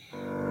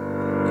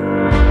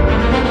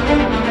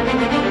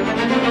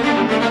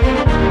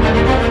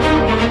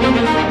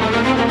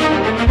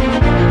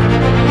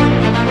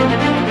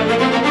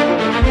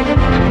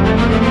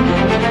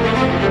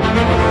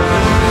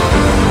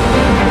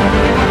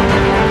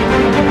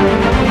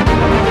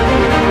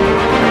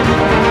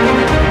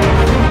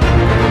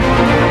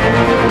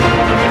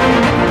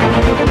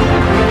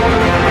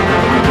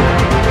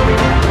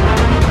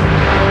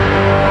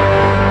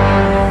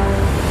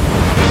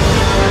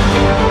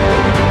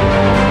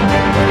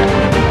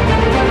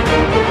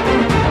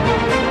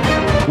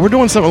we're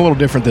doing something a little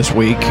different this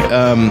week.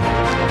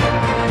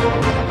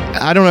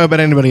 I don't know about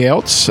anybody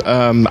else.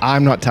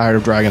 I'm not tired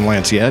of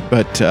Dragonlance yet,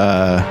 but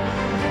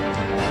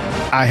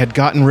I had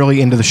gotten really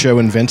into the show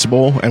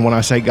Invincible, and when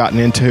I say gotten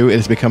into, it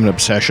has become an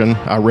obsession.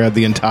 I read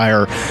the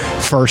entire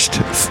first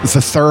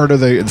third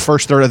of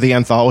the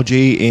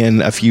anthology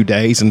in a few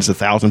days, and it's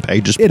 1,000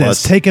 pages plus. It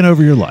has taken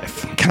over your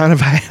life. Kind of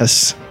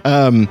has.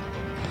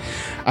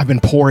 I've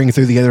been pouring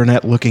through the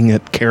internet looking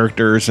at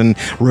characters and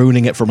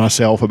ruining it for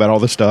myself about all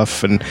this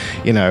stuff and,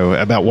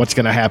 about what's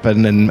going to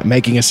happen and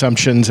making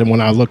assumptions. And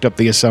when I looked up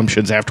the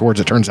assumptions afterwards,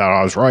 it turns out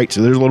I was right.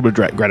 So there's a little bit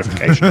of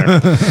gratification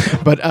there.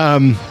 But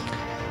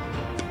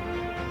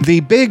the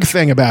big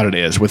thing about it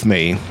is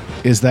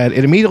that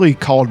it immediately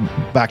called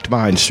back to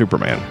mind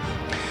Superman.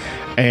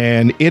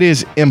 And it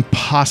is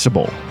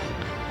impossible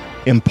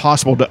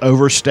to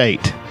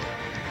overstate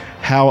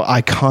how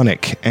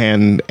iconic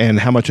and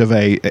how much of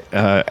a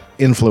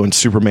influence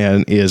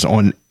Superman is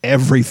on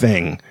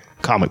everything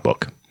comic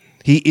book.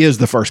 He is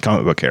the first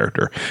comic book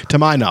character, to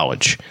my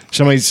knowledge.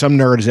 Some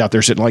nerd is out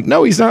there sitting like,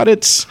 no, he's not.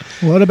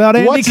 What about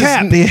Andy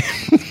Cap?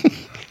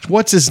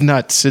 What's his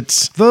nuts?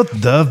 It's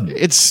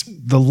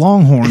the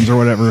Longhorns or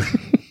whatever.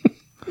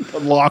 The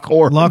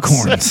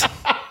Lockhorns.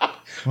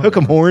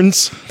 Hook'em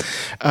horns.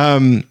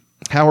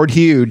 Howard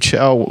Hughes.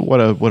 Oh, what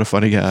a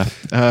funny guy.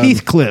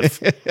 Heathcliff.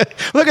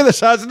 Look at the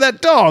size of that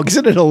dog.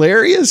 Isn't it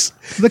hilarious?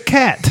 The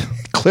cat.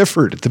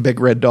 Clifford, the big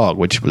red dog,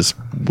 which was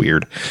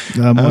weird.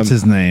 What's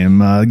his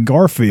name?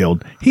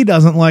 Garfield. He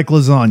doesn't like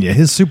lasagna.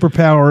 His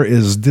superpower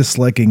is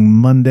disliking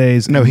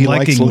Mondays. No, he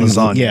liking likes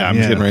lasagna. Yeah, I'm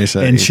getting ready to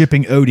say. And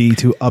shipping Odie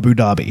to Abu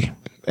Dhabi.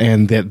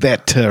 And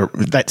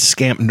that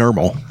scamp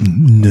Nermal.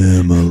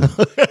 Nermal.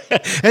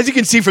 As you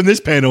can see from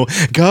this panel,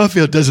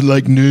 Garfield doesn't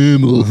like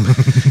Nermal.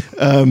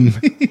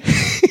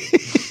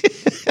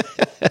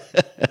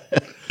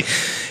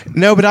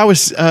 No, but I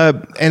was,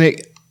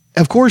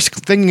 of course,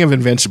 thinking of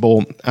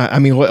Invincible.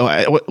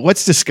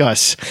 Let's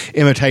discuss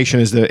imitation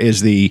is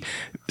the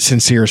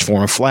sincerest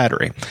form of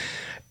flattery.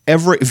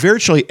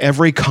 Virtually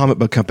every comic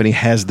book company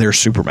has their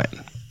Superman.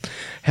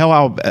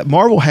 Hell,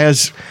 Marvel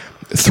has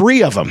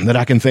 3 of them that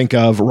I can think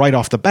of right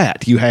off the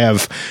bat. You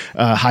have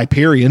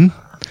Hyperion.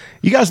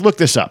 You guys look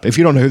this up if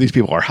you don't know who these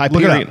people are.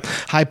 Hyperion.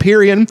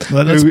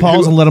 Let's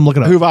pause and let them look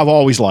it up. Who I've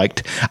always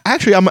liked.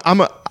 Actually,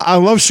 I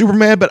love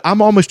Superman, but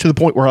I'm almost to the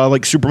point where I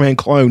like Superman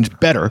clones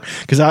better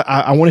because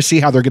I want to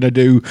see how they're going to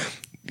do.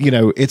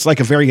 It's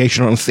like a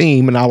variation on a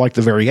theme, and I like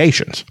the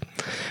variations.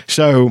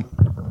 So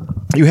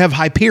you have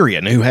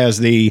Hyperion, who has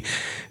the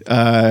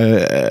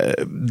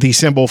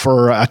symbol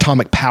for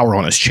atomic power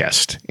on his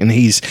chest, and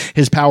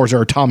his powers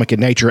are atomic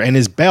in nature, and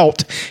his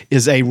belt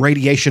is a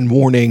radiation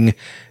warning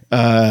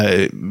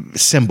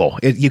symbol.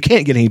 You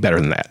can't get any better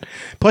than that.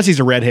 Plus, he's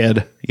a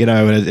redhead, and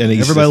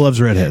everybody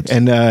loves redheads,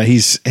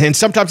 and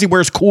sometimes he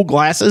wears cool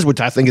glasses,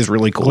 which I think is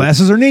really cool.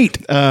 Glasses are neat.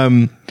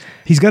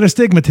 He's got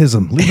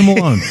astigmatism. Leave him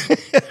alone.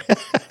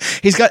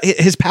 He's got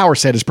his power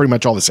set is pretty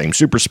much all the same.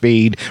 Super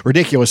speed,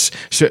 ridiculous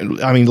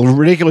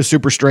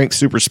super strength,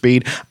 super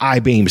speed, eye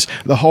beams,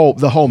 the whole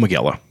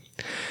Megillah.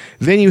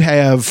 Then you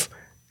have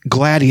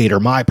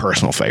Gladiator, my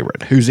personal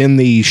favorite, who's in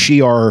the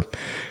Shi'ar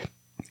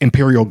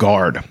Imperial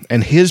Guard,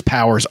 and his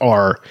powers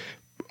are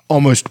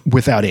almost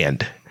without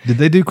end. Did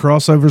they do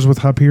crossovers with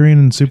Hyperion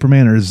and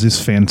Superman, or is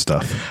this fan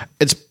stuff?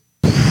 It's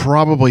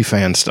probably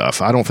fan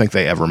stuff. I don't think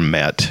they ever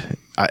met.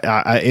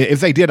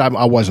 If they did,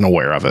 I wasn't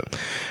aware of it.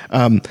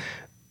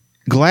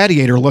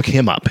 Gladiator, look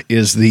him up,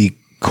 is the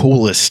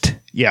coolest.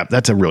 Yeah,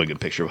 that's a really good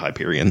picture of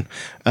Hyperion.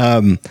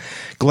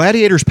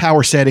 Gladiator's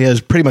power set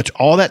is pretty much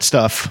all that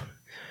stuff,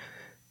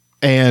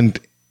 and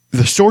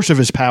the source of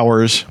his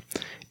powers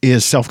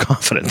is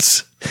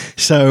self-confidence.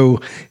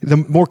 So the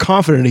more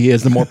confident he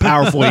is, the more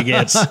powerful he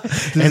gets.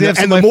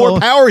 and the more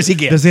powers he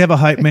gets. Does he have a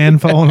hype man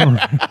following him?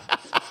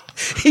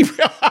 He's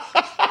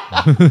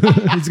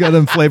got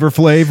them Flavor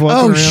Flav walking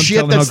around. Oh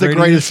shit, that's the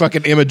greatest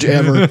fucking image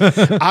ever.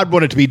 I'd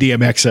want it to be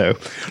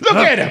DMXO. Look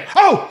at him.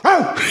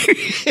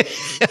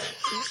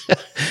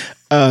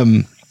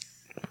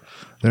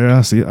 There,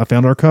 I see. I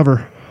found our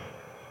cover.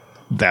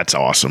 That's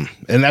awesome.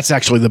 And that's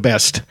actually the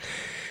best.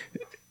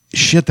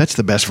 Shit, that's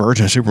the best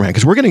version of Superman,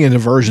 because we're getting into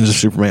versions of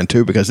Superman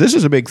too, because this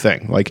is a big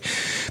thing. Like,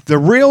 to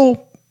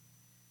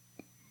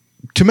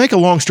make a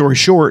long story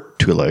short,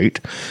 too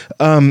late,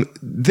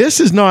 this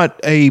is not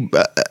a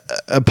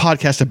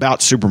podcast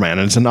about Superman,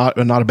 and it's not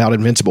about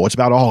Invincible. It's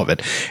about all of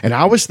it. And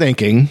I was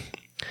thinking,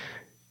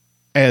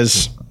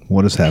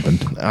 what has happened?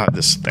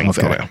 This thing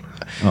fell down.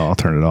 Oh, I'll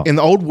turn it off. In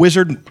the old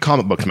Wizard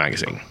comic books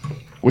magazine,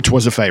 which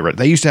was a favorite,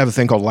 they used to have a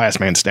thing called Last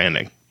Man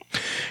Standing.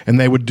 And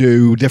they would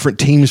do different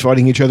teams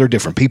fighting each other,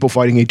 different people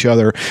fighting each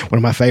other. One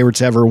of my favorites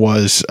ever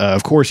was,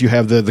 of course, you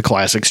have the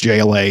classics,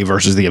 JLA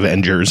versus the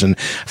Avengers. And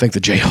I think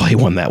the JLA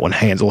won that one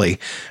handily.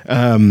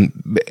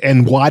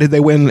 And why did they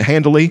win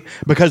handily?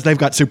 Because they've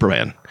got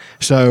Superman.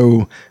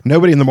 So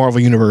nobody in the Marvel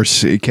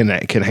universe can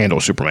handle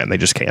Superman. They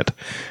just can't.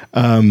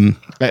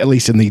 At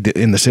least in the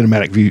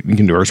cinematic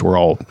universe we're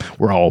all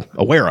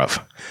aware of.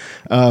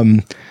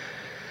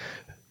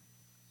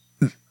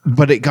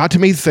 But it got to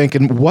me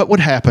thinking, what would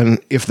happen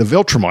if the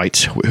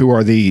Viltrumites, who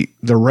are the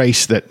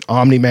race that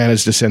Omni-Man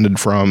is descended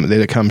from,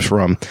 that it comes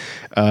from,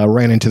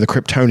 ran into the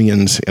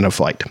Kryptonians in a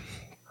fight?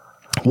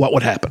 What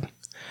would happen?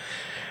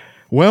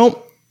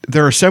 Well,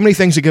 there are so many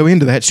things that go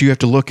into that, so you have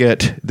to look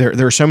at,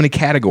 there are so many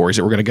categories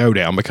that we're going to go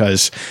down,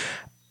 because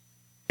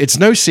it's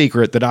no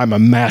secret that I'm a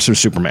massive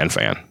Superman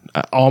fan.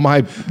 All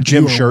my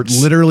gym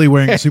shirts, literally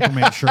wearing a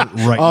Superman shirt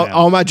right now.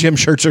 All my gym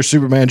shirts are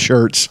Superman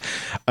shirts.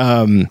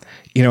 I'm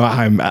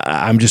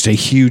just a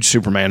huge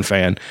Superman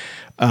fan.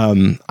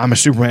 I'm a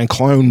Superman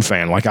clone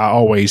fan. Like I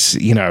always,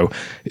 and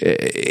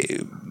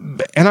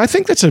I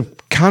think that's a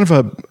kind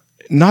of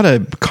not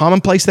a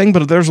commonplace thing,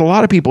 but there's a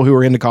lot of people who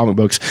are into comic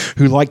books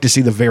who like to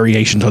see the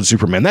variations on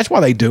Superman. That's why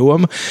they do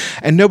them,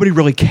 and nobody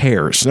really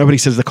cares. Nobody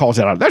says the calls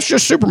out. That's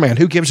just Superman.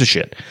 Who gives a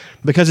shit?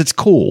 Because it's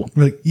cool.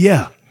 Like,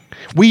 yeah.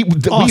 We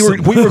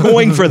were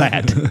going for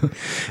that.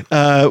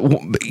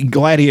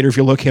 Gladiator, if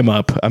you look him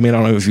up, I mean,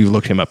 I don't know if you've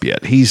looked him up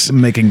yet. He's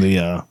making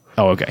the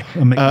okay.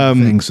 I'm making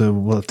the thing, so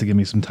we'll have to give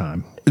me some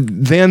time.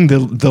 Then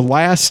the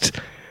last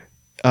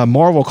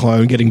Marvel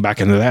clone, getting back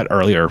into that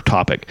earlier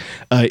topic,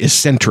 is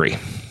Sentry,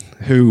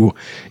 who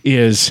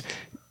is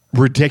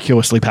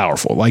ridiculously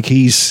powerful. Like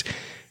he's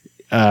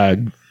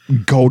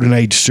Golden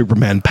Age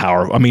Superman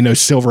power. I mean, no,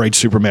 Silver Age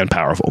Superman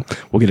powerful.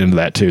 We'll get into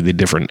that too, the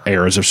different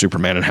eras of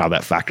Superman and how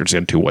that factors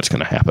into what's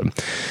going to happen.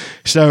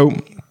 So,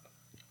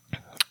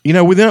 we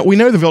know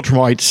the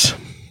Viltrumites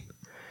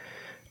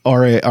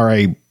are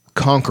a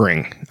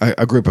conquering,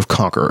 a group of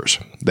conquerors.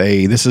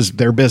 This is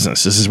their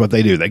business. This is what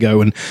they do. They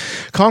go and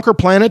conquer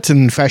planets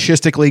and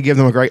fascistically give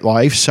them a great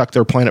life, suck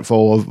their planet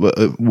full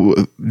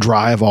of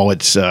dry of all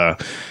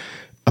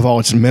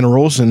its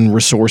minerals and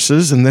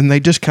resources, and then they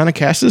just kind of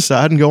cast it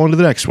aside and go on to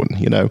the next one.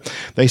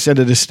 They said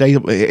it is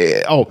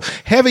stable.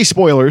 Heavy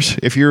spoilers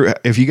if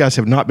you guys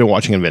have not been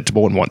watching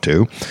Invincible and want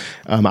to.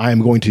 I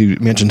am going to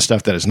mention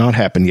stuff that has not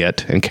happened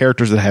yet and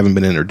characters that haven't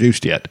been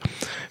introduced yet.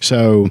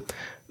 So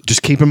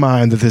just keep in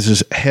mind that this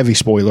is heavy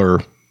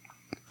spoiler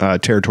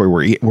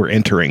territory we're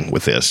entering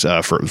with this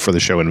for the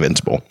show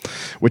Invincible,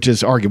 which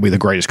is arguably the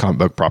greatest comic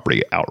book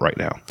property out right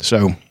now.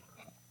 So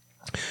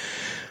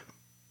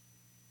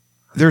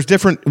there's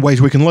different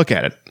ways we can look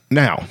at it.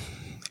 Now,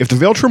 if the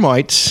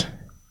Viltrumites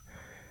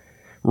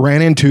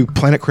ran into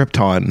planet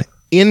Krypton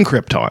in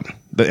Krypton,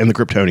 and the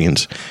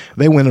Kryptonians,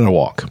 they win in a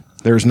walk.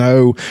 There's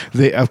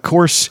of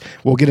course,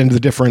 we'll get into the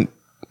different,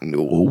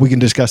 we can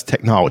discuss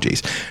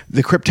technologies.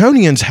 The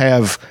Kryptonians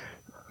have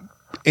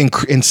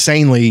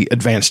insanely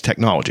advanced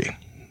technology.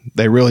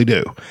 They really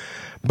do.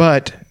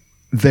 But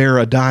they're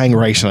a dying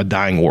race in a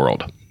dying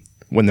world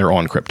when they're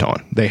on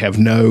Krypton. They have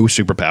no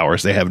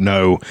superpowers. They have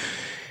no...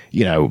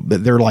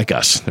 they're like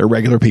us. They're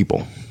regular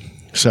people.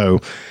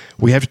 So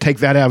we have to take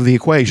that out of the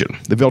equation.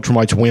 The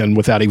Viltrumites win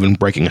without even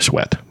breaking a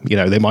sweat.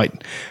 They might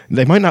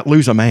not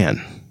lose a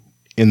man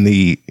in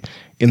the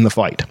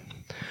fight.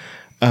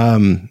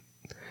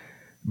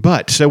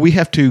 But so we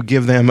have to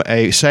give them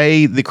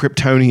say the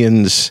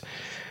Kryptonians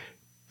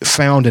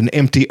found an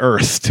empty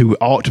Earth to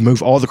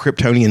move all the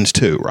Kryptonians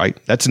to, right?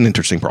 That's an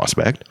interesting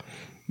prospect.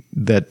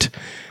 That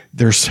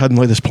there's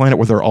suddenly this planet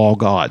where they're all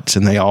gods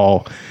and they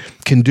all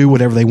can do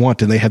whatever they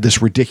want, and they have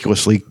this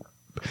ridiculously,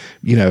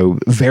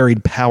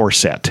 varied power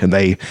set, and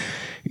they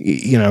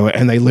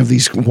live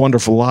these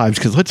wonderful lives.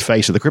 Because let's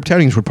face it, the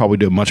Kryptonians would probably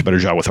do a much better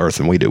job with Earth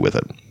than we do with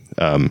it.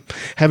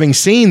 Having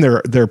seen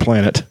their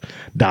planet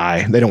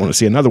die, they don't want to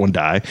see another one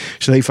die,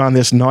 so they find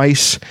this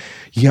nice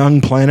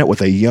young planet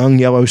with a young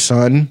yellow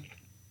sun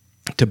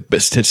to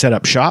set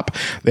up shop.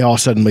 They all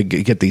suddenly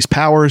get these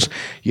powers.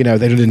 They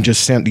didn't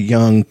just send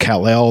young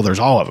Kal-El. There's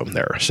all of them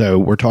there. So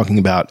we're talking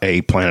about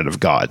a planet of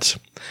gods.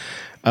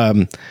 So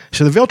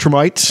the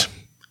Viltrumites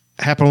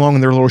happen along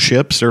in their little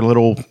ships. They're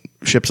little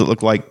ships that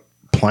look like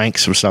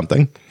planks or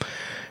something.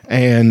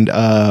 And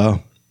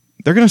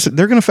they're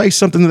gonna face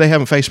something that they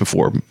haven't faced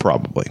before.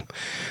 Probably,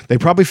 they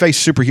probably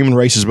faced superhuman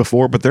races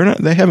before, but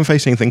they haven't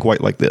faced anything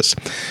quite like this.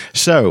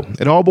 So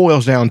it all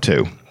boils down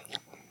to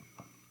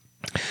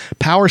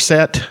power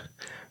set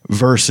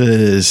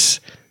versus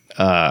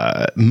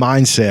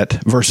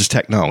mindset versus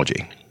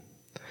technology.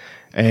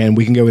 And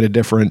we can go into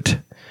different,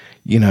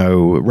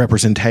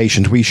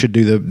 representations. We should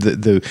do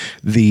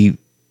the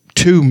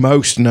two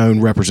most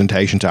known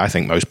representations, I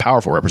think most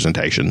powerful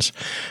representations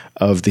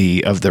of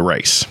the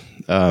race.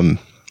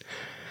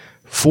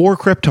 For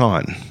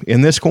Krypton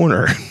in this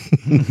corner,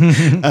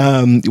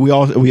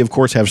 we of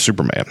course have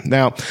Superman.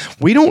 Now,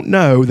 we don't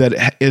know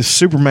that is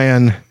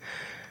Superman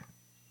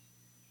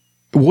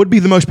would be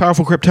the most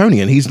powerful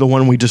Kryptonian. He's the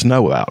one we just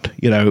know about,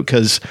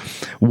 because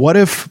what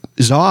if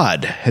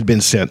Zod had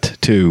been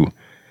sent to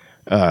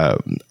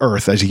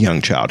Earth as a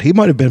young child? He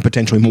might have been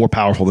potentially more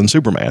powerful than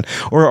Superman.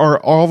 Or are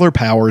all their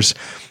powers,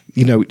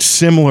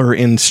 similar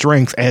in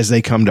strength as they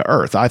come to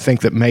Earth? I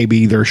think that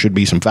maybe there should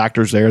be some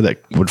factors there that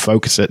would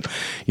focus it.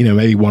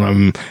 Maybe one of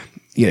them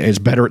is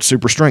better at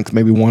super strength.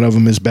 Maybe one of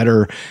them is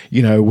better,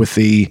 with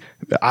the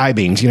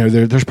I-beams.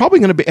 There's probably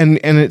going to be, and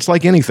it's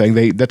like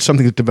anything, that's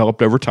something that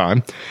developed over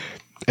time.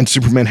 And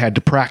Superman had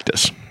to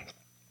practice.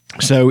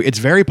 So it's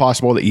very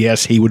possible that,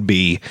 yes, he would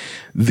be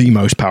the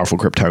most powerful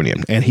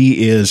Kryptonian, and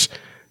he is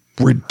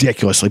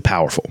ridiculously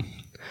powerful.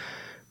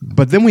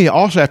 But then we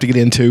also have to get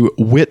into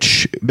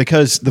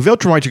because the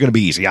Viltrumites are going to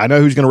be easy. I know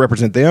who's going to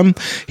represent them.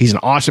 He's an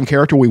awesome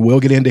character. We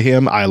will get into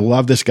him. I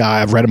love this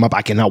guy. I've read him up.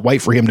 I cannot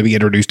wait for him to be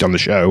introduced on the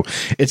show.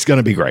 It's going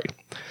to be great.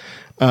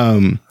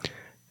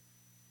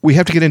 We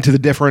have to get into the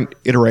different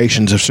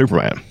iterations of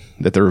Superman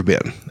that there have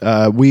been.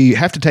 We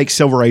have to take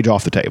Silver Age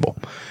off the table.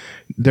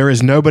 There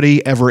is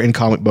nobody ever in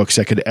comic books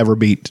that could ever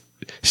beat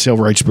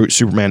Silver Age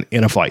Superman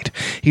in a fight.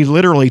 He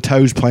literally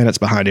tows planets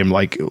behind him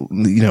like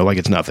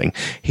it's nothing.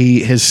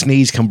 His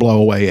sneeze can blow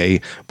away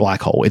a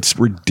black hole. It's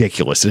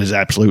ridiculous. It is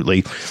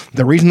absolutely.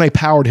 The reason they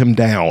powered him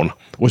down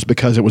was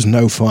because it was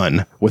no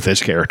fun with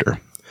this character.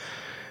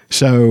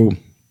 So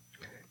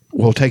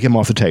we'll take him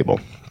off the table.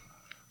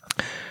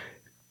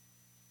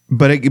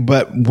 But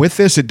with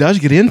this, it does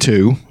get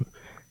into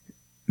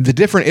the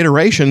different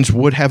iterations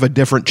would have a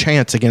different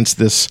chance against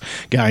this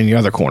guy in the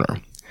other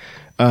corner.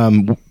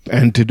 And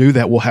to do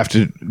that, we'll have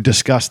to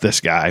discuss this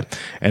guy.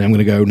 And I'm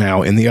going to go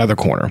now in the other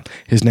corner.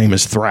 His name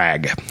is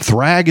Thrag.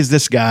 Thrag is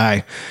this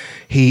guy.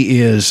 He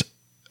is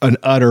an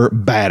utter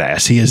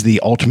badass. He is the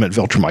ultimate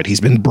Viltrumite.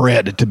 He's been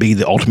bred to be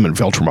the ultimate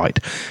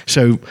Viltrumite.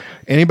 So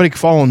anybody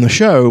following the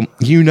show,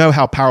 you know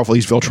how powerful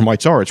these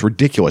Viltrumites are. It's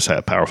ridiculous how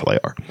powerful they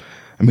are.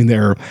 I mean,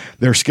 their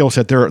skill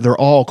set, they're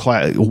all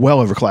well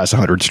over class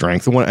 100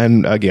 strength.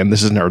 And again,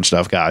 this is nerd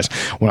stuff, guys.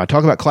 When I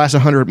talk about class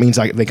 100, it means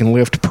they can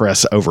lift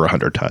press over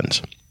 100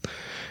 tons.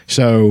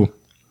 So,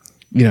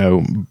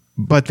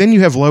 but then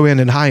you have low end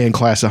and high end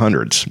class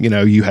 100s.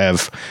 You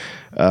have,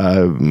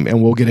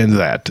 and we'll get into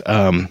that.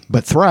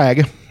 But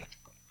Thrag,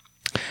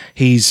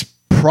 he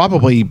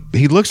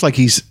looks like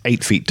he's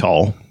 8 feet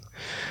tall.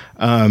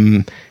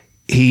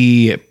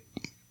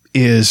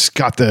 He's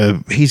got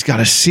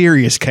a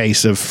serious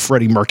case of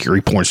Freddie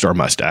Mercury porn star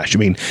mustache. I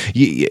mean,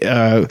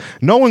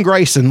 Nolan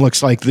Grayson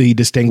looks like the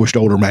distinguished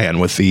older man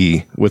with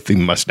the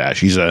mustache.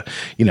 He's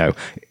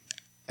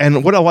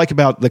and what I like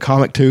about the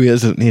comic too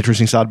is an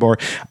interesting sidebar.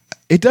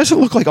 It doesn't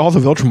look like all the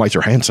Viltrumites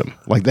are handsome.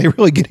 Like they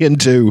really get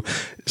into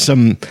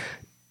some.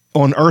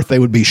 On Earth, they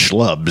would be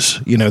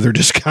schlubs. They're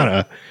just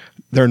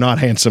they're not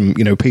handsome,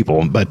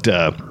 people. But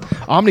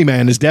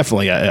Omni-Man is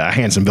definitely a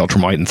handsome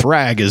Viltrumite, and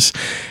Thrag is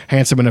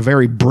handsome in a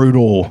very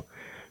brutal,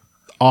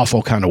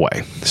 awful kind of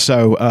way.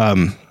 So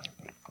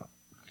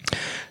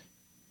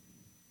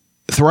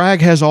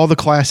Thrag has all the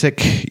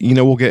classic.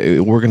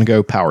 We're going to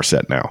go power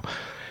set now.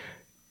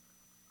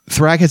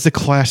 Thrag has the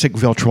classic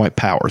Viltrumite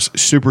powers: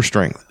 super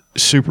strength,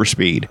 super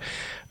speed,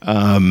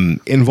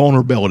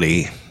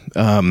 invulnerability.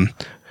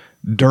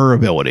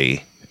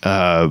 Durability,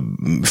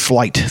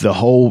 flight,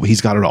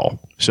 he's got it all.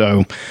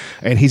 So,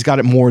 and he's got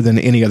it more than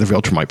any other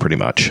Viltrumite pretty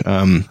much.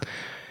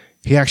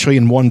 He actually,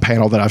 in one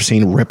panel that I've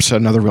seen, rips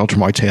another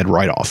Viltrumite's head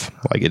right off.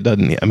 Like it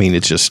doesn't,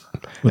 it's just.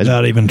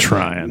 Without even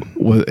trying.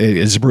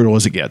 As brutal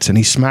as it gets. And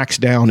he smacks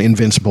down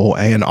Invincible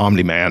and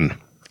Omni-Man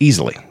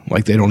easily.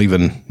 Like they're not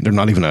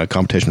even a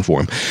competition for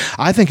him.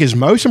 I think his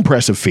most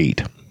impressive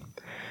feat,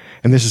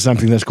 and this is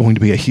something that's going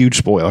to be a huge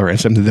spoiler and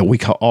something that we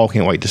all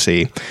can't wait to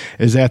see,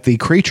 is that the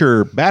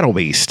creature Battle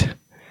Beast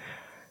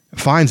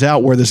finds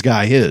out where this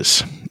guy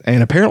is.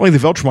 And apparently the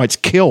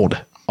Viltrumites killed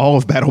all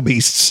of Battle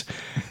Beast's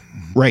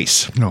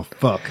race. Oh,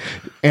 fuck.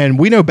 And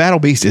we know Battle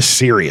Beast is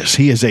serious.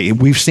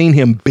 We've seen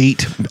him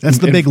beat. That's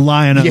the big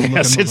lion.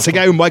 Yes, it's the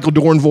guy who Michael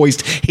Dorn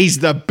voiced. He's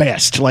the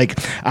best. Like,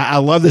 I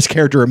love this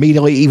character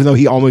immediately, even though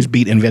he almost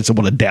beat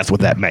Invincible to death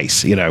with that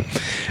mace,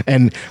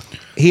 And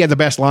he had the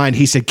best line.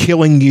 He said,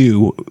 "Killing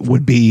you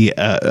would be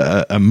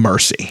a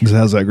mercy."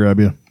 How's that grab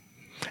you?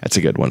 That's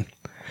a good one.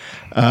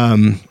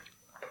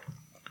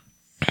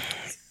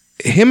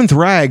 Him and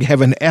Thrag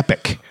have an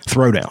epic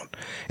throwdown.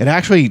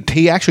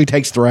 He actually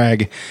takes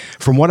Thrag,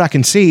 from what I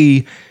can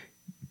see,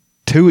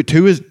 to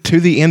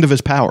the end of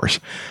his powers.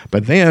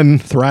 But then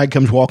Thrag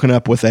comes walking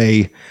up with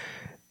a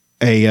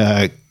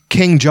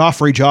King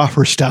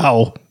Joffrey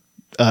style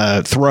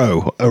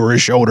throw over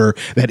his shoulder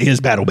that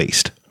is Battle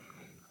Beast.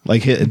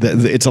 Like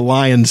it's a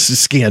lion's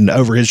skin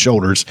over his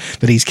shoulders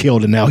that he's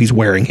killed, and now he's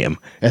wearing him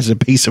as a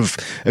piece of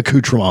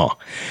accoutrement.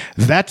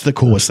 That's the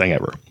coolest thing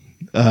ever.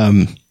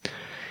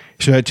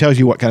 So it tells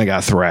you what kind of guy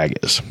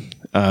Thrag is.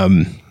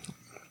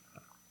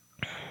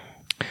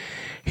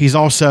 He's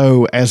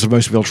also, as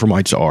most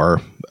Viltrumites are,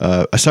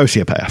 a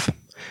sociopath.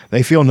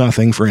 They feel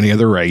nothing for any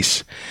other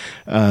race.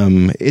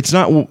 It's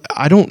not.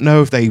 I don't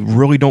know if they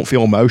really don't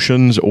feel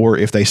emotions or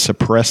if they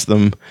suppress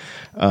them.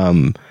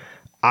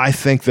 I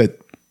think that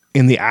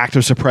in the act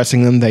of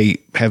suppressing them, they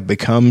have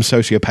become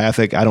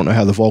sociopathic. I don't know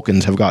how the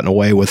Vulcans have gotten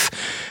away with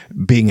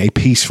being a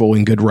peaceful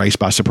and good race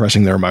by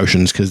suppressing their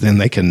emotions, because then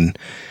they can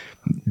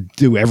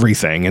do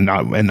everything and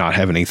not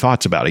have any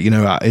thoughts about it.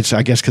 It's,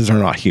 I guess, because they're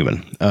not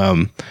human.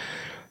 The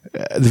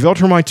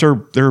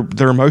Viltrumites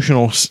their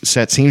emotional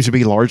set seems to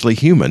be largely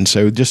human.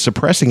 So just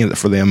suppressing it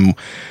for them,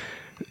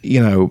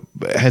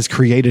 has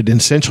created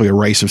essentially a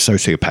race of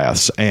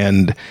sociopaths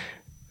and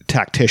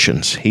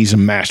tacticians. He's a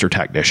master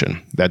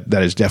tactician.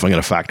 That is definitely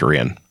going to factor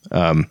in.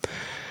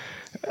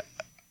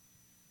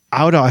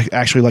 I would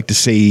actually like to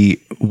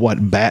see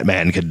what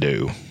Batman could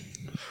do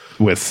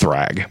with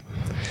Thrag.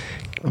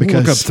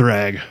 Because look up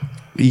Thrag.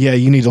 Yeah,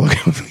 you need to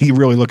look. You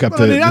really look up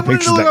the I'm going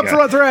pictures. to look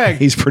up Thrag.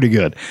 He's pretty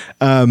good.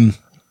 I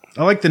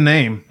like the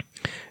name.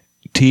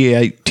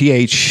 Thragg.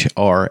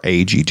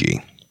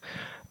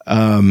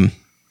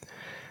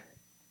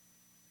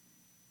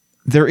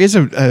 There is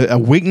a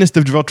weakness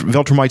that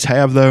Viltrumites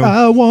have, though.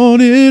 I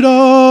want it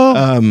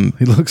all.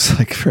 He looks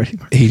like Freddie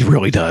Mercury. He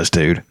really does,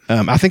 dude.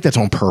 I think that's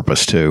on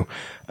purpose, too.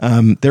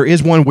 There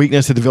is one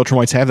weakness that the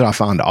Viltrumites have that I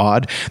find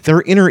odd.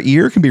 Their inner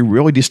ear can be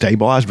really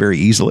destabilized very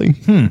easily.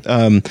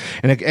 And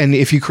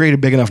if you create a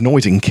big enough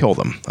noise, it can kill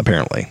them,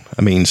 apparently.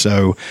 I mean,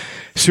 so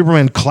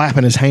Superman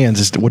clapping his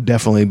hands would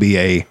definitely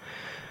be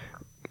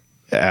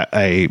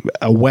a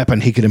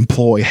weapon he could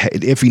employ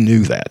if he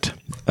knew that.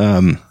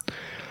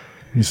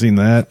 You seen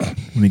that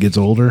when he gets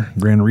older?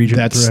 Grand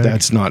Regent Thrag?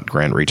 That's not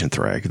Grand Regent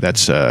Thrag.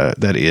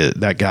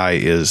 That guy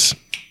is.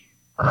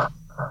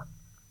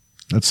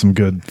 That's some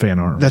good fan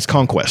art. That's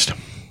Conquest.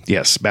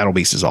 Yes, Battle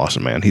Beast is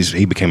awesome, man.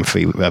 He became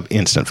an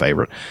instant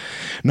favorite,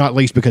 not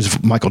least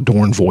because Michael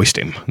Dorn voiced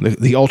him.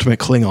 The ultimate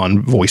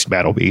Klingon voiced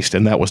Battle Beast,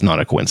 and that was not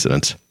a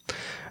coincidence.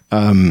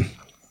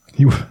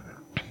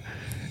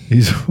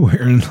 He's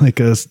wearing like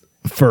a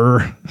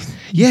fur.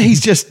 Yeah,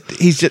 he's just.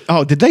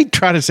 Oh, did they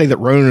try to say that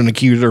Ronan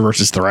Accuser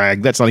versus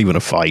Thrag? That's not even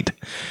a fight.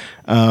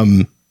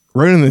 Ronan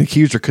the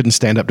Accuser couldn't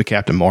stand up to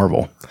Captain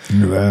Marvel.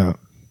 Look at that.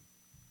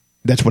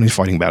 That's when he's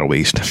fighting Battle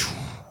Beast.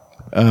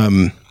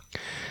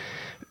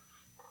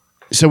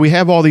 So we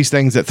have all these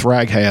things that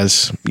Thrag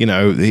has. You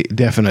know, the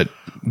definite.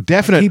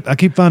 I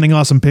keep finding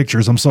awesome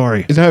pictures. I'm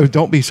sorry. No,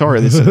 don't be sorry.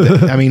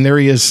 I mean, there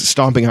he is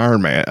stomping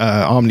Iron Man,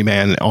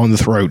 Omni-Man on the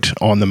throat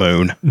on the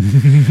moon.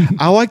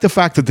 I like the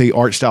fact that the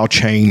art style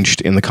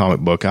changed in the comic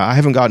book. I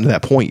haven't gotten to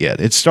that point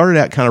yet. It started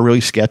out kind of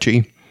really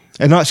sketchy,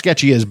 and not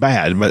sketchy as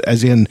bad, but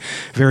as in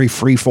very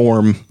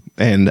freeform,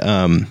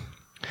 and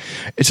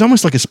it's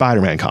almost like a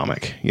Spider-Man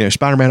comic. You know,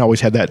 Spider-Man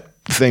always had that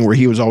thing where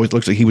he was always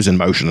looks like he was in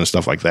motion and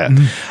stuff like that.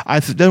 I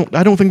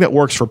don't think that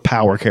works for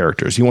power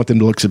characters. You want them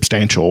to look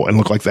substantial and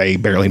look like they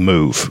barely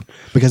move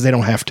because they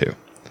don't have to.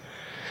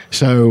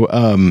 So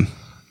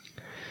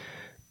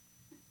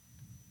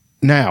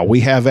now we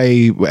have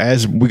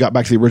as we got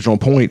back to the original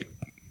point,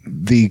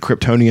 the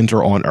Kryptonians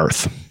are on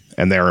Earth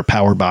and they are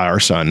powered by our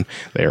sun.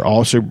 They are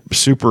also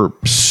super,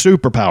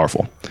 super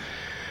powerful.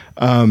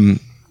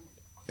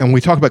 And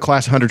we talk about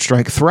class 100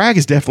 strength. Thrag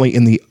is definitely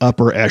in the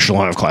upper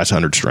echelon of class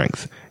 100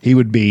 strength. He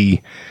would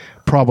be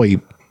probably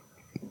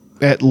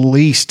at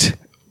least,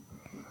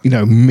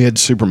 mid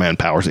Superman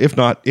powers, if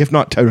not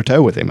toe to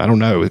toe with him. I don't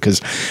know,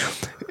 because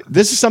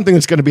this is something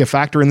that's going to be a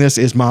factor in this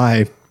is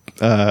my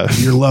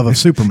your love of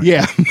Superman.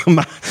 Yeah.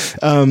 There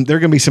are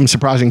going to be some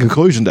surprising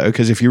conclusions, though,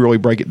 because if you really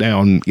break it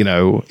down, I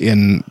know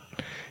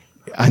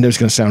it's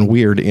going to sound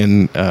weird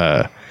in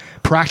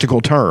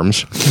practical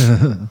terms.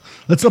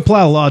 Let's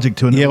apply logic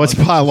to it. Yeah, let's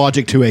apply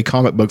logic to a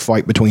comic book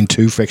fight between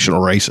two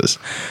fictional races.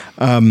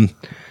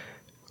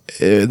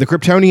 The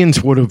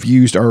Kryptonians would have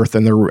used Earth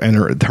and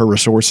her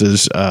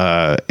resources,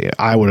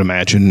 I would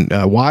imagine,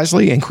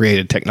 wisely and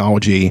created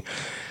technology.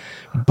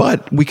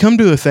 But we come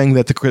to a thing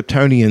that the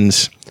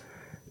Kryptonians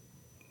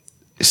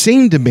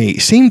seem to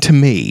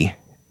me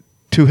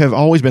to have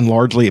always been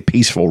largely a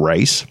peaceful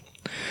race.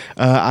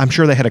 I'm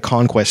sure they had a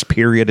conquest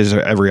period as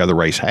every other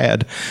race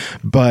had,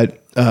 but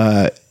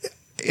I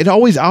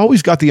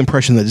always got the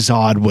impression that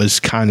Zod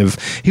was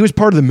he was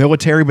part of the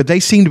military, but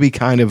they seemed to be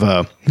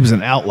he was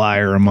an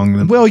outlier among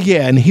them. Well,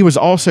 yeah, and he was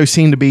also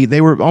seen to be,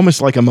 they were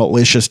almost like a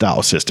militia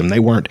style system. They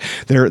weren't,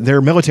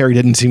 their military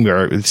didn't seem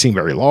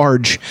very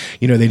large.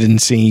 They didn't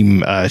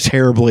seem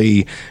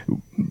terribly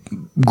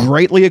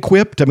greatly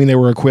equipped. I mean, they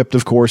were equipped,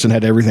 of course, and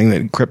had everything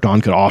that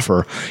Krypton could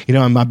offer.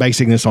 I'm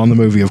basing this on the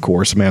movie, of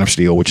course, Man of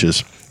Steel, which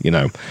is,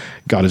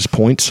 got his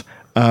points.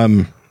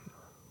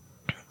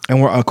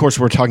 And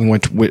we're talking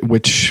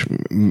which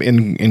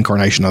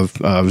incarnation of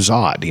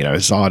Zod.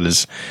 Zod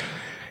is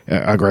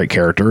a great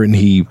character, and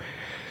he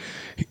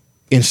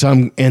in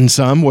some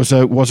was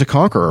a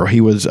conqueror.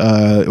 He was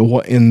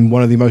in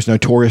one of the most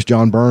notorious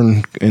John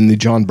Byrne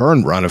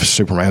run of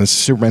Superman.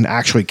 Superman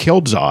actually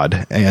killed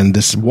Zod and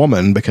this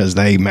woman because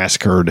they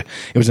massacred.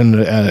 It was in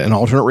an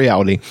alternate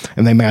reality,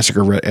 and they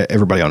massacred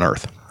everybody on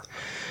Earth.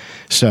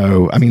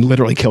 So I mean,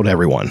 literally killed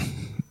everyone.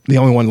 The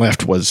only one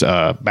left was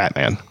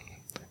Batman.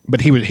 But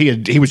he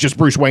was just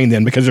Bruce Wayne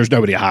then, because there's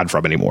nobody to hide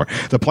from anymore.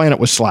 The planet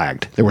was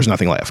slagged. There was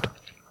nothing left.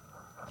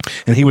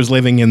 And he was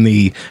living in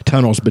the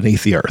tunnels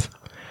beneath the Earth.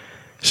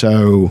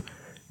 So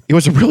it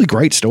was a really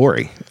great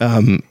story.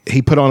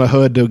 He put on a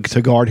hood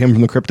to guard him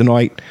from the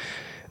kryptonite.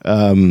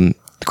 The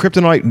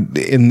kryptonite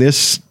in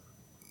this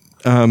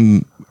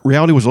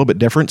reality was a little bit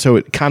different, so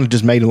it kind of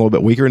just made him a little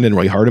bit weaker and didn't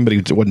really hurt him, but he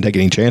wasn't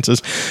taking any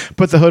chances.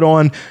 Put the hood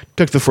on,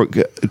 took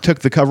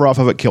the cover off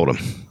of it, killed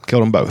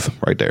them both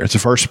right there. I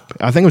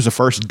think it was the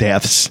first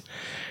deaths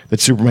that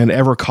Superman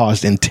ever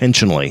caused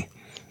intentionally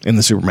in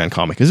the Superman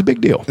comic. It's a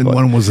big deal. And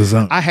one was his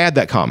own. I had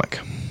that comic.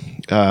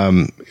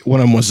 One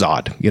of them was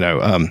Zod.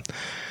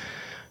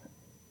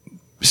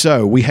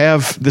 So we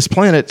have this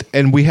planet,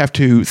 and we have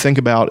to think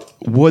about,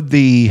 would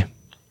the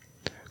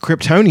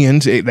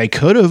Kryptonians, they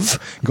could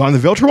have gone the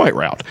Viltrumite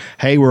route.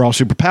 Hey, we're all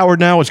super powered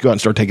now. Let's go out and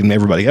start taking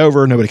everybody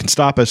over. Nobody can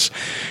stop us.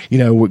 We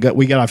got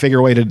to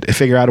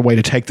figure out a way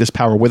to take this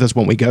power with us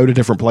when we go to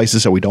different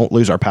places, so we don't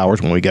lose our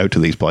powers when we go to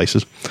these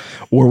places.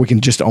 Or we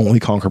can just only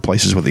conquer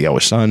places with the yellow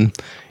sun.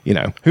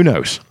 Who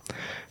knows?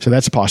 So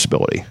that's a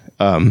possibility.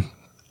 But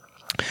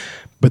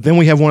then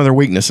we have one of their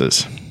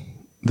weaknesses.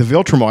 The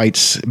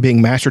Viltrumites,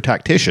 being master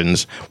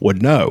tacticians,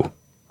 would know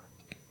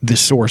the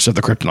source of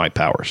the kryptonite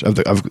powers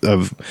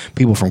of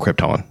people from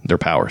Krypton, their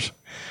powers.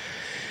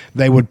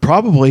 They would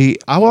probably,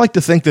 I would like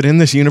to think that in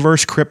this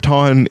universe,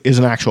 Krypton is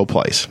an actual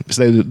place.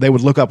 So they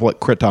would look up what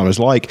Krypton is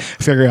like,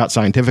 figure out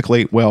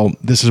scientifically, well,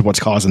 this is what's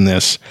causing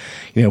this.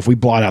 If we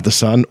blot out the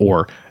sun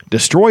or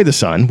destroy the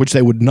sun, which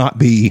they would not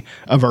be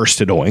averse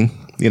to doing,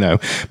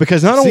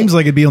 because not only seems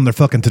like it'd be on their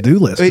fucking to-do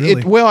list.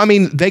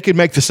 Really. They could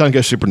make the sun go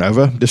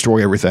supernova,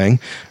 destroy everything.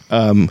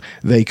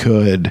 They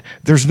could.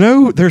 There's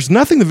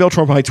nothing the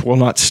Viltrumites will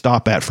not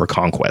stop at for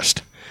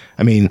conquest.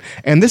 And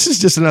this is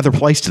just another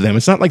place to them.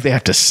 It's not like they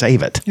have to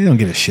save it. You don't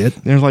give a shit.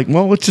 They're like,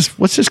 well, let's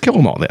just kill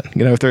them all then.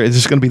 If it's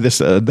just going to be this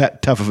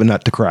that tough of a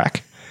nut to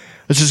crack,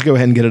 let's just go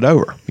ahead and get it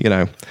over.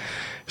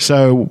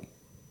 So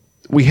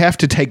we have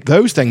to take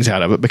those things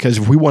out of it, because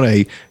if we want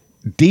a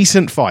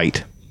decent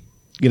fight,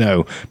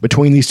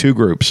 between these two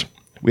groups,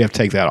 we have to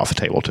take that off the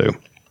table too.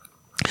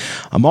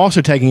 I'm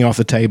also taking off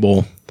the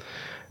table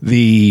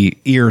the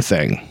ear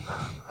thing.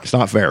 It's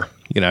not fair.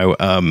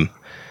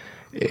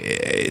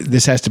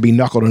 This has to be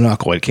knuckle to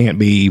knuckle. It can't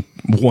be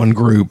one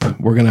group.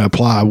 We're going to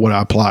apply what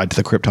I applied to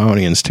the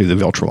Kryptonians to the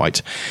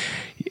Viltrumites.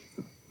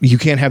 You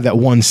can't have that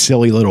one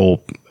silly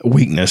little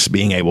weakness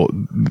being able,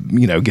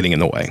 getting in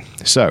the way.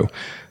 So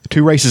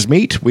two races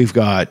meet. We've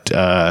got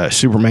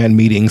Superman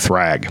meeting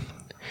Thrag.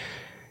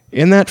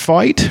 In that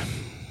fight,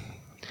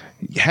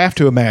 you have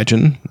to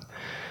imagine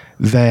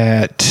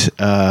that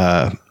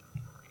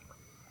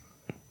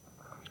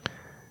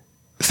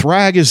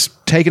Thrag is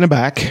taken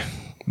aback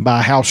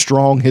by how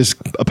strong his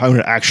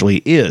opponent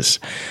actually is,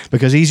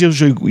 because he's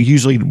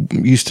usually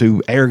used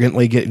to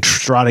arrogantly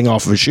striding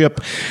off of a ship,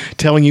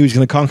 telling you he's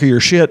going to conquer your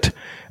shit,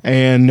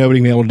 and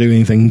nobody being able to do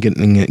anything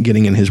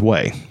getting in his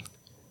way.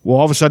 Well,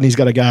 all of a sudden he's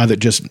got a guy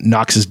that just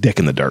knocks his dick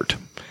in the dirt,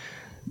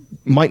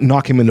 might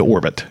knock him into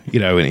orbit,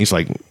 and he's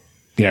like,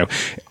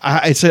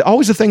 it's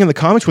always a thing in the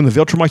comics when the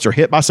Viltrumites are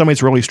hit by somebody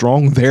that's really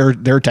strong,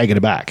 they're taken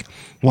aback.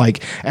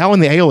 Like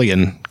Alan the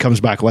Alien comes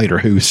back later,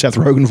 who Seth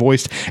Rogen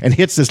voiced, and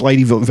hits this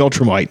lady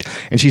Viltrumite,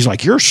 and she's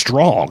like, "You're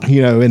strong,"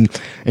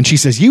 and she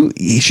says,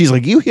 she's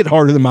like, "You hit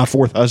harder than my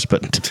fourth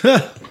husband."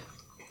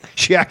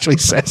 She actually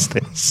says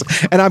this,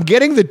 and I'm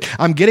getting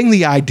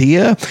the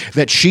idea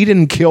that she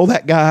didn't kill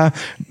that guy,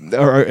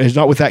 or is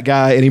not with that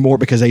guy anymore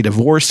because they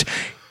divorced.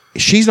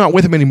 She's not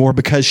with him anymore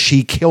because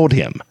she killed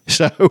him.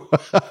 So,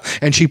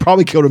 and she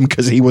probably killed him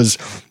because he was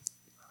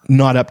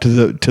not up to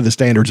the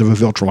standards of a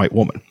Viltrumite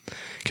woman.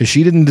 Because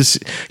she didn't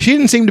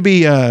seem to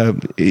be.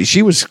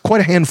 She was quite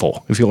a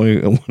handful, if you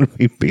want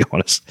to be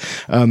honest.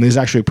 Is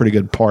actually a pretty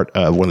good part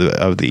of one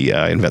of the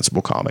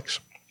Invincible comics.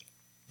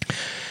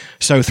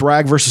 So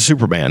Thrag versus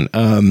Superman.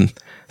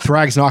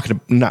 Thrag's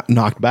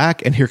knocked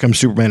back, and here comes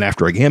Superman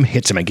after him,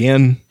 hits him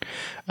again.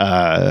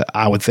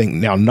 I would think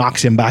now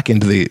knocks him back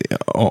into the,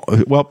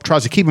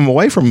 tries to keep him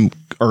away from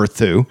Earth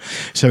too.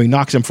 So he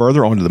knocks him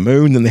further onto the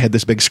moon. Then they had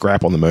this big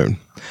scrap on the moon.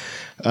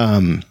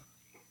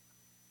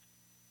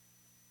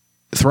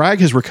 Thrag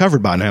has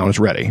recovered by now and is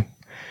ready.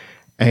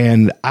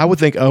 And I would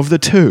think of the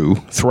two,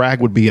 Thrag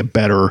would be a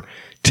better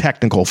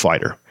technical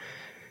fighter.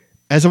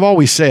 As I've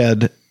always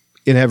said,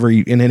 in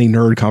any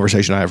nerd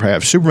conversation I ever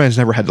have, Superman's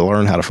never had to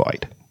learn how to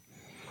fight.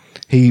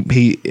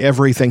 He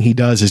everything he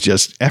does is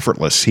just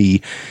effortless.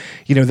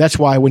 That's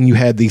why when you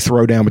had the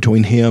throwdown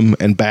between him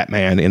and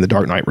Batman in The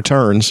Dark Knight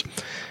Returns,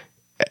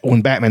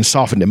 when Batman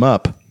softened him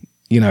up,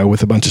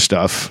 with a bunch of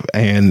stuff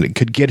and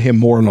could get him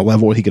more on a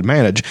level he could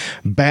manage,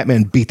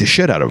 Batman beat the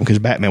shit out of him because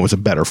Batman was a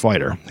better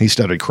fighter. He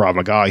studied Krav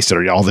Maga, he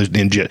studied all those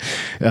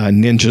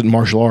ninja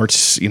martial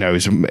arts,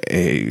 he's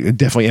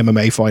definitely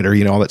MMA fighter,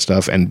 all that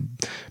stuff, and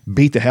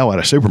beat the hell out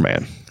of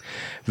Superman.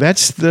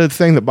 That's the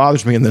thing that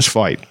bothers me in this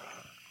fight.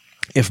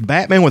 If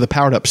Batman with a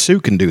powered up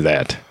suit can do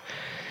that,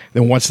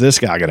 then what's this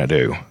guy going to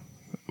do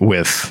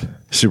with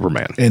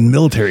Superman? In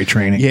military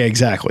training. Yeah,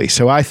 exactly.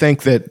 So I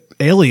think that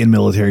alien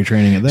military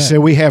training at that.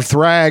 So we have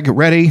Thrag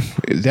ready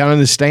down in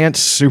the stance.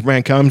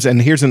 Superman comes,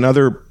 and here's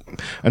another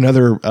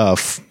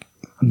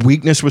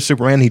weakness with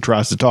Superman. He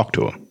tries to talk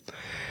to him.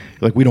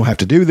 Like, we don't have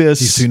to do this.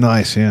 He's too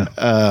nice. Yeah.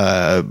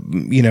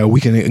 We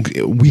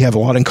have a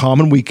lot in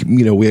common. We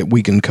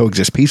can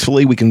coexist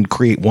peacefully. We can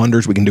create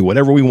wonders. We can do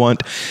whatever we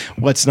want.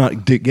 Let's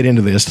not get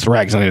into this.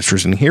 Thrag's not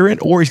interested in hearing it,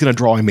 or he's going to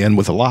draw him in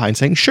with a lie and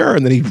saying, sure.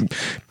 And then he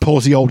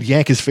pulls the old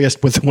yank his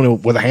fist with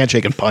a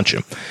handshake and punch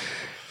him.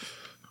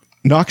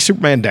 Knocks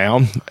Superman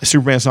down.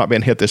 Superman's not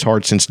been hit this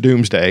hard since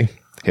Doomsday.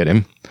 hit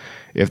him.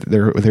 If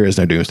there is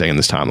no Doomsday in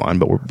this timeline,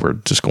 but we're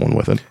just going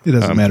with it. It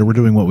doesn't matter. We're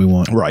doing what we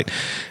want. Right.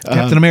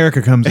 Captain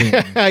America comes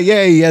in.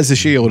 Yeah, he has the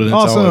shield, and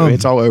Awesome.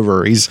 it's all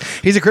over. He's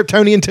a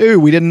Kryptonian too.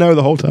 We didn't know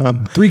the whole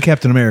time. 3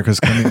 Captain Americas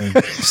come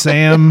in.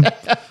 Sam,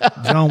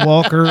 John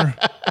Walker.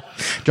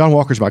 John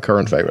Walker's my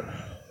current favorite.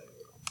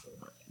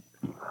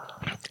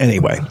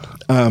 Anyway,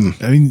 I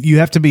mean, you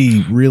have to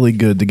be really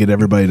good to get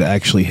everybody to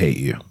actually hate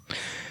you.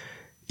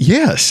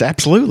 yes,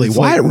 absolutely.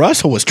 Wyatt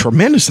Russell was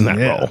tremendous in that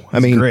role. I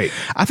mean, great.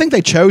 I think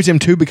they chose him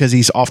too because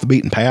he's off the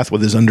beaten path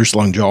with his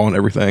underslung jaw and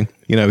everything.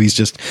 You know, he's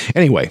just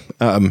anyway.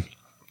 Now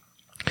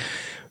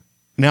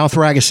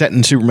Thrag is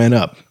setting Superman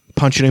up,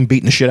 punching him,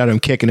 beating the shit out of him,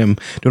 kicking him,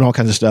 doing all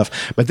kinds of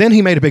stuff. But then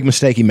he made a big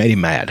mistake. He made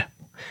him mad.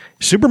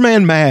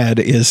 Superman mad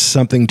is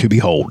something to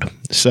behold.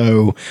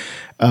 So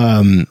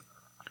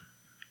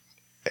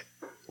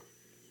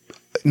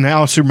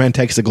now Superman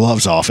takes the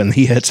gloves off and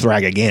he hits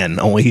Thrag again,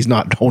 only he's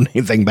not holding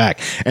anything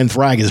back. And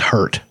Thrag is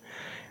hurt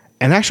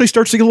and actually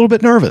starts to get a little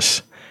bit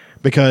nervous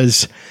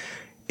because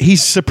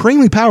he's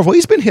supremely powerful.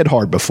 He's been hit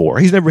hard before.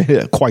 He's never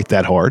hit quite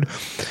that hard,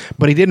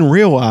 but he didn't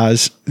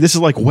realize this is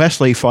like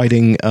Wesley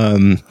fighting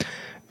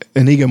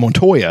Inigo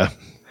Montoya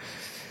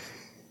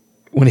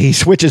when he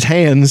switches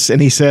hands and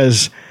he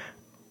says,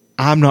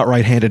 I'm not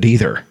right-handed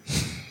either.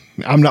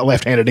 I'm not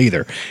left-handed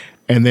either.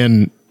 And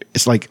then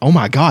it's like, oh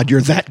my God,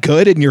 you're that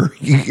good and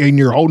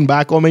you're holding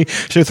back on me.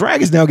 So Thrag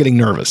is now getting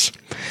nervous.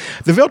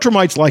 The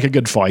Viltrumites like a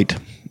good fight,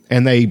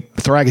 and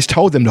Thrag has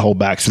told them to hold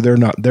back, so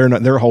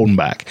they're holding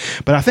back.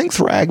 But I think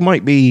Thrag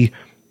might be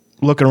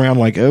looking around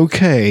like,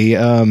 okay,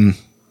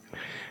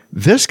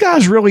 this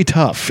guy's really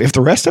tough. If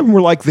the rest of them were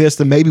like this,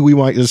 then maybe we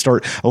might just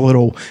start a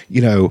little,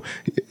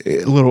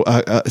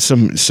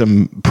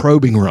 some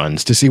probing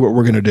runs to see what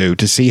we're going to do,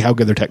 to see how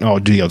good their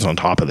technology is on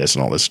top of this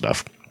and all this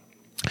stuff.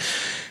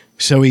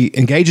 So he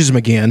engages him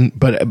again,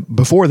 but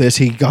before this,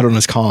 he got on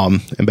his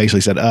comm and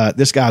basically said,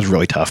 this guy's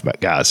really tough,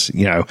 but guys,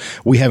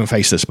 we haven't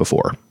faced this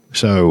before.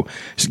 So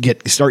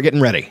start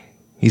getting ready.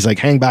 He's like,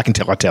 hang back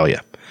until I tell you.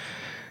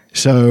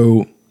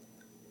 So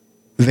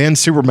then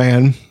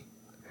Superman,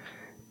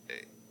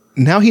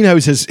 now he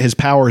knows his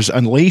powers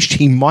unleashed.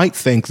 He might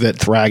think that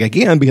Thrag,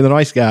 again, being the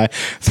nice guy,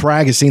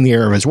 Thrag has seen the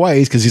error of his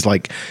ways because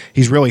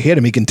he's really hit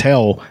him. He can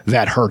tell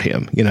that hurt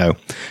him,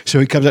 So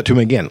he comes up to him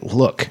again.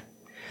 Look,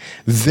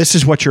 this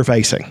is what you're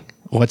facing.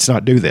 Let's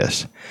not do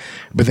this.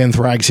 But then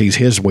Thrag sees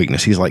his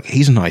weakness. He's like,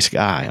 he's a nice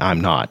guy.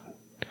 I'm not.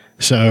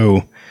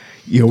 So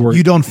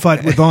you don't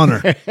fight with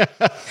honor.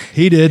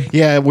 He did.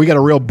 Yeah, we got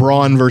a real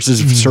Braun versus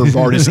Sir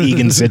Vardis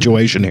Egan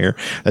situation here.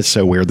 That's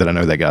so weird that I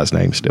know that guy's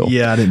name still.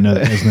 Yeah, I didn't know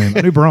that guy's name.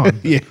 I knew Braun.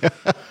 Yeah.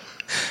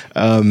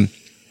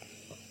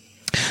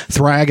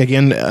 Thrag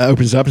again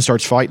opens up and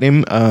starts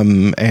fighting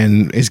him,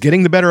 and is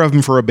getting the better of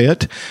him for a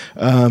bit.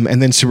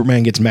 And then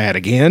Superman gets mad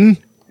again,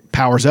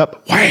 powers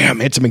up, wham,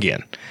 hits him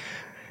again.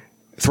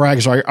 Thrag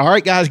is like, all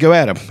right, guys, go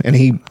at him. And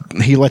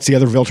he lets the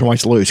other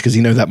Viltrumites loose because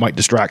he knows that might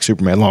distract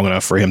Superman long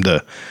enough for him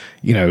to,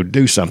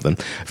 do something.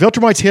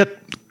 Viltrumites hit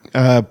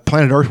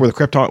planet Earth where the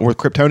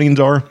Kryptonians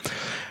are.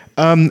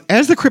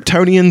 As the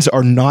Kryptonians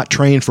are not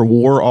trained for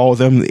war, all of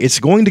them, it's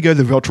going to go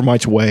the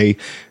Viltrumites' way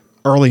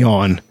early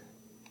on,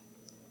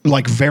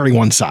 like very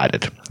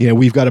one-sided.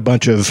 We've got a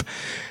bunch of,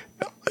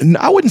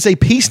 I wouldn't say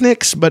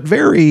peaceniks, but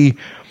very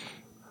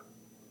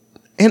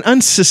an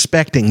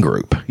unsuspecting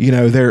group.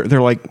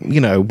 They're like,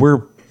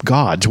 we're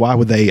gods. Why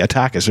would they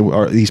attack us?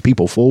 Are these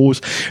people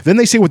fools? Then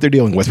they see what they're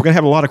dealing with. We're going to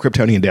have a lot of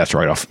Kryptonian deaths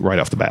right off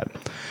the bat.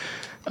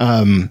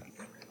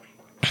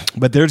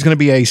 But there's going to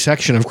be a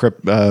section of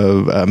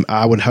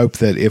I would hope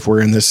that if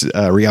we're in this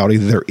reality,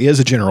 there is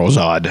a General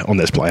Zod on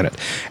this planet,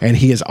 and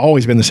he has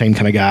always been the same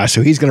kind of guy.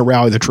 So he's going to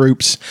rally the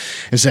troops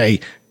and say,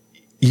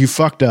 you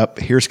fucked up.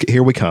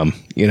 Here we come,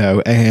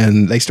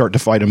 and they start to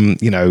fight him,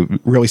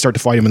 really start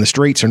to fight him in the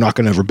streets. They're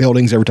knocking over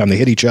buildings every time they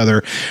hit each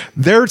other.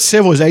 Their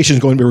civilization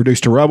is going to be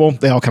reduced to rubble.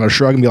 They all kind of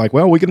shrug and be like,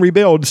 well, we can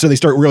rebuild. So they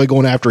start really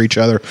going after each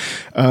other.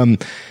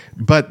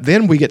 But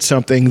then we get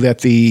something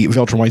that the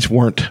Viltrumites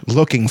weren't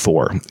looking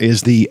for,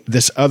 is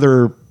this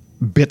other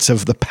bits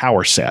of the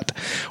power set.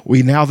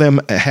 We now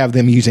have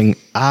them using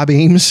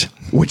I-beams,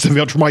 which the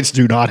Viltrumites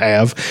do not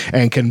have,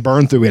 and can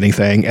burn through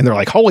anything. And they're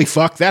like, holy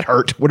fuck, that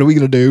hurt. What are we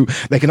going to do?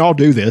 They can all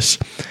do this.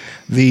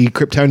 The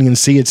Kryptonians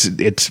see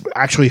it's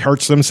actually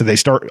hurts them, so they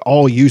start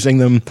all using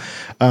them.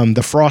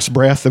 The frost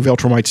breath, the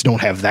Viltrumites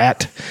don't have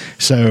that.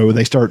 So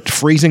they start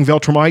freezing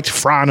Viltrumites,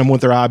 frying them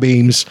with their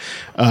I-beams.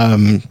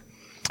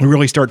 We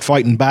really start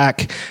fighting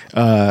back.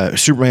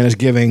 Superman is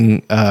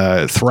giving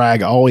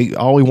Thrag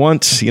all he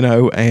wants,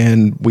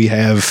 and we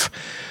have,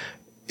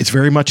 it's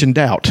very much in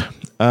doubt.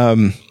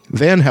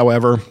 Then,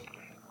 however,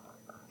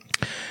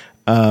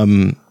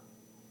 the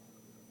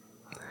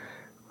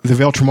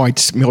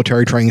Viltrumites'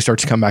 military training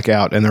starts to come back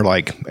out, and they're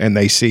like, and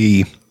they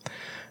see,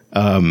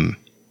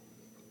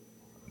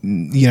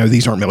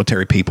 these aren't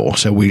military people,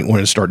 so we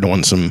want to start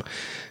doing some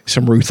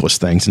ruthless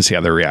things and see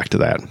how they react to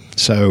that.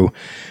 So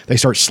they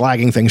start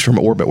slagging things from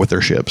orbit with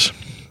their ships.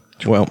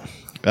 Well,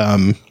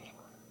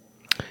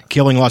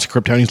 killing lots of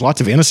Kryptonians,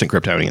 lots of innocent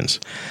Kryptonians.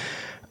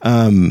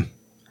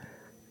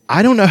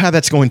 I don't know how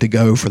that's going to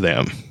go for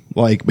them.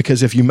 Like,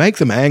 because if you make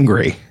them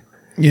angry,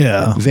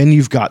 then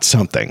you've got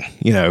something,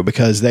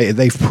 because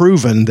they've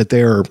proven that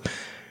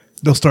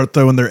they'll start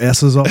throwing their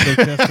S's off their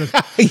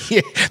chest.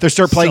 Yeah, they'll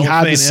start playing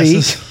hide and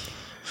seek.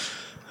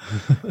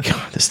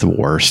 God, that's the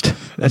worst.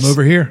 That's I'm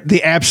over here.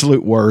 The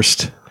absolute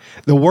worst.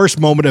 The worst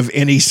moment of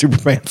any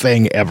Superman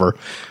thing ever.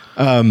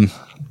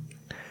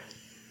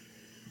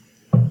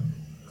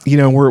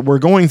 We're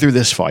going through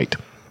this fight.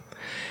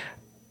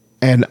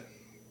 And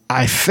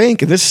I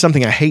think, and this is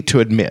something I hate to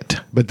admit,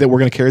 but that we're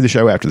going to carry the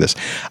show after this.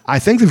 I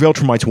think the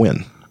Viltrumites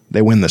win.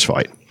 They win this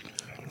fight.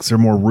 Because they're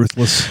more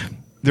ruthless.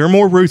 They're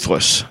more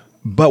ruthless.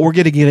 But we're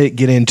going to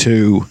get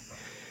into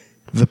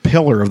the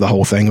pillar of the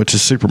whole thing, which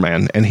is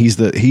Superman, and he's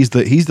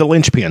the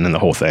linchpin in the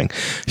whole thing.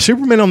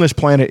 Superman on this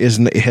planet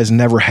has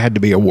never had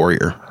to be a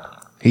warrior.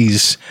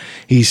 He's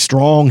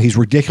strong. He's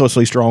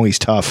ridiculously strong. He's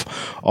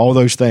tough. All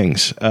those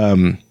things.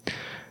 But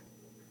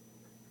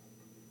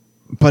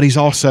he's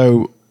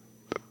also,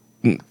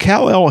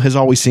 Kal-El has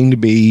always seemed to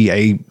be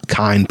a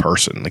kind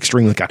person,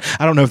 extremely kind.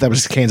 I don't know if that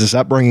was his Kansas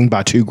upbringing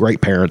by two great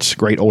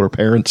older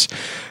parents.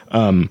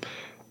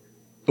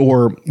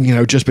 Or,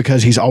 just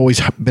because he's always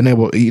been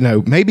able,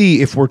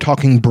 maybe if we're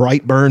talking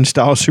Brightburn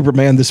style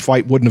Superman, this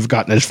fight wouldn't have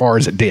gotten as far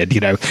as it did,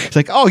 It's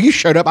like, oh, you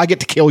showed up, I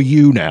get to kill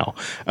you now.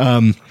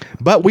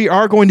 But we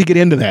are going to get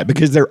into that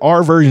because there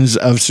are versions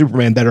of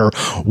Superman that are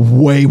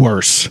way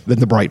worse than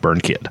the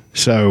Brightburn kid.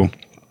 So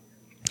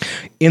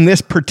in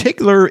this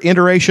particular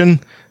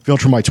iteration,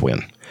 Viltrumites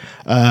win.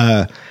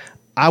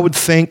 I would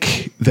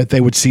think that they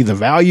would see the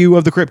value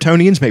of the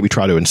Kryptonians, maybe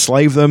try to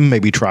enslave them,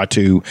 maybe try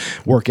to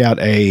work out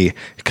a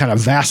kind of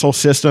vassal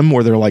system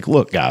where they're like,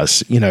 look,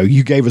 guys,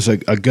 you gave us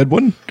a good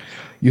one.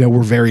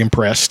 We're very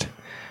impressed.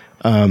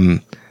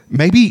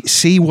 Maybe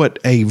see what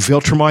a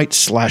Viltrumite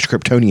 /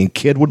 Kryptonian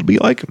kid would be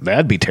like.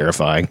 That'd be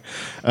terrifying.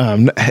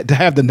 To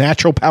have the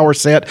natural power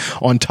set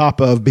on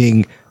top of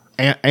being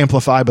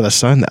amplified by the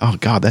sun. Oh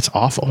God, that's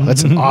awful.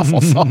 That's an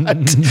awful thought.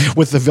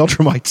 With the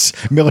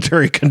Viltrumites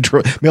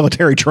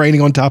military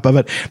training on top of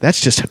it,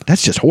 that's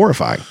just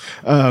horrifying.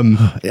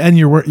 And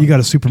you got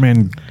a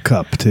Superman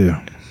cup too.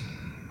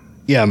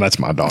 Yeah, and that's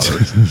my daughter.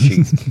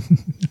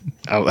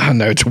 I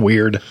know it's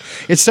weird.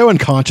 It's so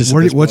unconscious.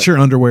 What's your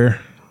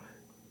underwear?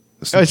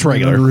 It's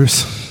regular.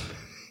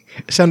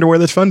 It's underwear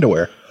that's fun to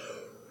wear.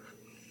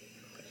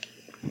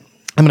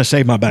 I'm going to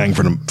save my bang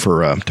for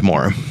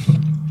tomorrow.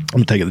 I'm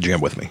going to take it to the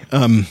gym with me.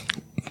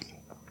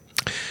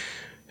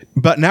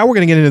 But now we're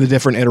going to get into the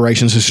different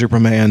iterations of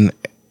Superman.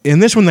 In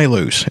this one, they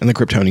lose, and the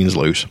Kryptonians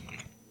lose.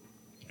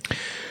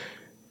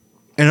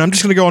 And I'm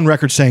just going to go on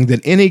record saying that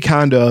any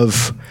kind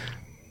of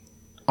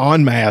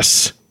en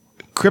masse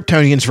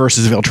Kryptonians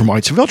versus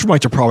Viltrumites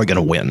are probably going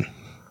to win.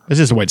 This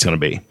is the way it's going to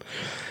be.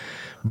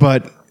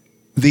 But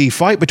the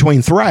fight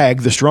between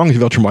Thrag, the strongest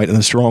Viltrumite, and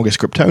the strongest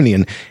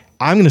Kryptonian,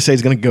 I'm going to say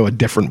is going to go a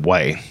different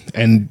way.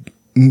 And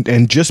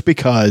just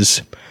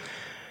because...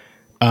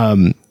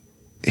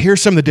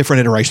 here's some of the different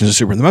iterations of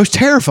Superman. The most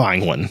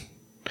terrifying one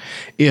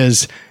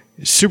is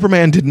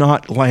Superman did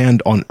not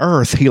land on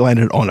Earth. He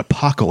landed on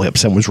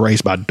Apokolips and was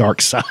raised by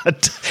Darkseid.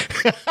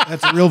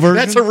 That's a real version?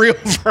 That's a real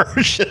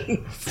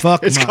version.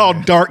 It's mine.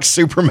 called Dark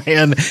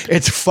Superman.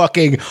 It's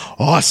fucking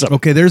awesome.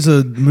 Okay, there's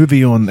a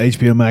movie on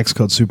HBO Max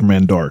called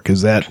Superman Dark.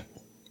 Is that?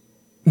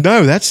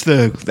 No, that's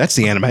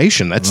the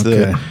animation. That's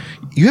okay.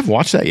 You haven't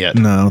watched that yet?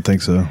 No, I don't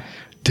think so.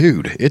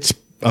 Dude, it's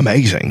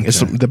amazing. Okay.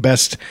 It's the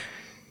best.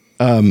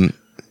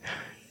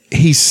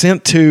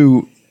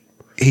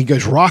 He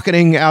goes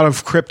rocketing out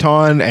of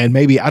Krypton, and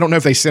maybe, I don't know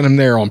if they sent him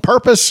there on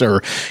purpose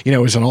or, it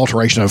was an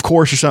alteration of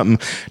course or something.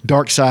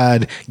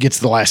 Darkseid gets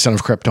the last son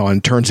of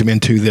Krypton, turns him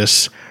into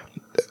his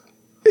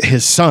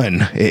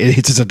son.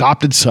 It's his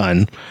adopted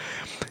son.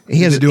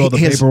 He has to do all the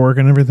paperwork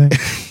and everything.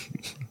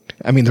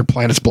 I mean, their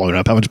planet's blown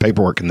up. How much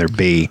paperwork can there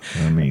be?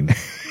 I mean,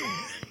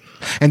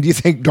 and do you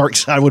think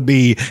Darkseid would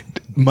be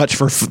much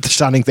for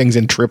signing things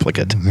in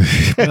triplicate?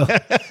 Well,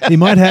 he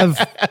might have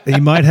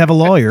a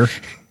lawyer.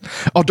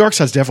 Oh,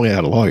 Darkseid's definitely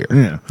had a lawyer.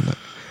 Yeah.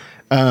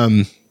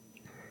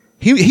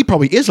 He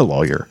probably is a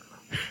lawyer.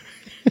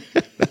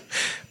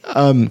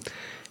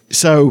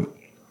 So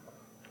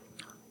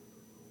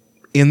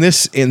in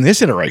this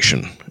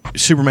iteration,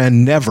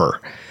 Superman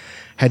never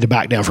had to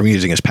back down from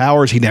using his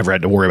powers. He never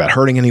had to worry about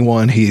hurting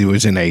anyone. He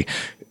was in a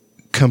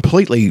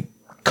completely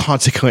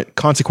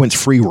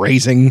consequence-free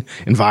raising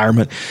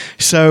environment.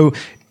 So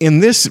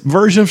in this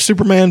version of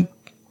Superman,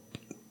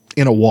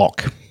 in a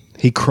walk,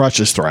 he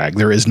crushes Thrag.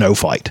 There is no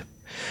fight.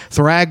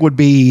 Thrag would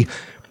be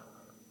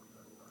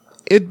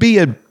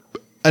an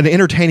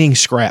entertaining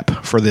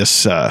scrap for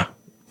this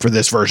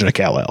version of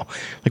Kal-El.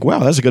 Like, wow,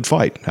 that's a good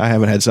fight. I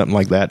haven't had something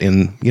like that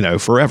in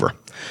forever.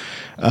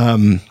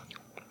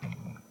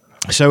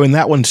 So in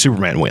that one,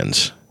 Superman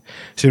wins.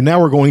 So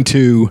now we're going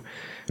to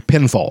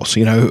pinfalls.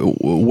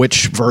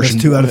 Which version?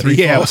 That's 2 out of 3.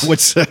 Yeah,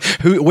 falls.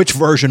 Which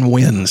version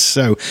wins?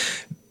 So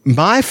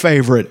my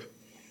favorite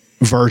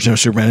version of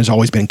Superman has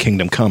always been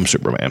Kingdom Come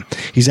Superman.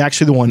 He's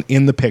actually the one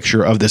in the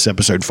picture of this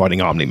episode fighting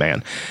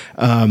Omni-Man.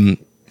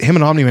 him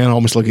and Omni-Man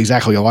almost look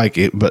exactly alike,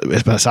 but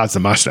besides the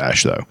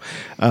mustache, though.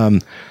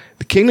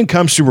 The Kingdom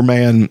Come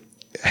Superman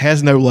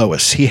has no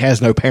Lois. He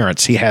has no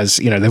parents. He has,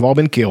 they've all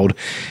been killed.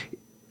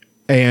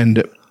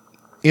 And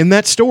in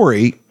that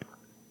story,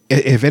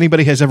 if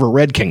anybody has ever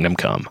read Kingdom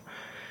Come,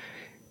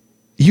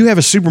 you have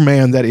a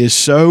Superman that is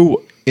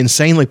so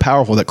insanely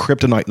powerful that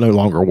kryptonite no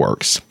longer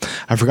works.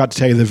 I forgot to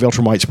tell you the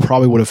Viltrumites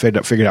probably would have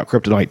figured out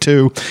kryptonite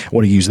too,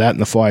 would have used that in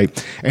the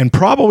fight. And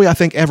probably, I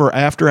think, ever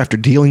after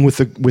dealing with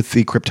the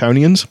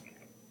Kryptonians,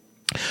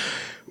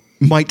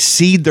 might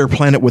seed their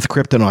planet with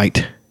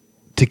kryptonite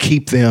to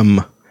keep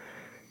them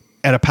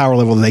at a power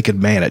level that they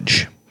could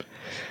manage.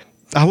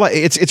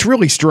 It's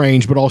really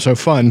strange, but also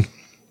fun,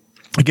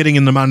 getting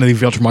in the mind of the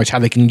Viltrumites, how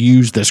they can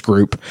use this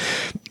group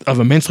of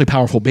immensely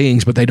powerful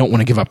beings, but they don't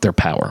want to give up their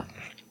power.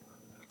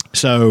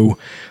 So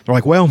they're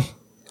like, well,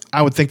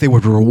 I would think they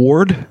would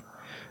reward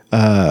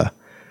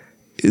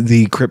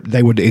they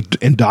would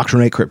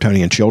indoctrinate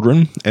Kryptonian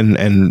children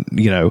and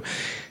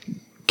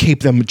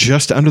keep them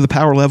just under the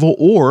power level,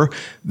 or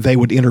they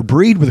would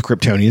interbreed with the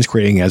Kryptonians,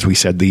 creating, as we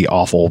said, the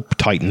awful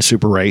Titan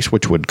super race,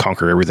 which would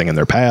conquer everything in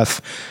their path.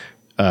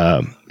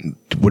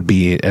 Would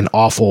be an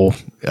awful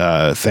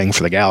thing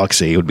for the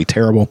galaxy. It would be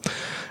terrible.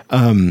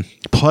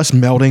 Plus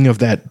melding of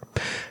that.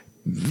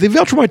 The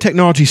Viltrumite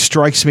technology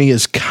strikes me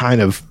as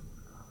kind of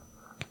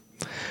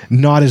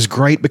not as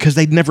great because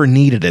they'd never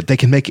needed it. They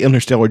can make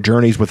interstellar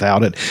journeys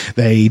without it.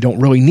 They don't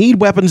really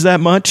need weapons that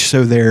much,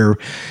 so they're,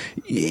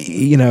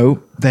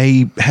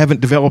 they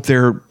haven't developed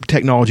their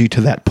technology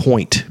to that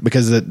point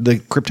because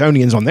the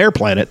Kryptonians on their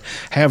planet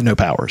have no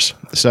powers.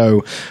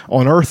 So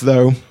on Earth,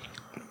 though,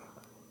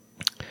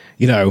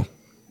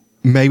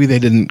 maybe they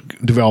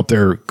didn't develop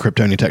their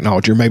Kryptonian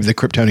technology, or maybe the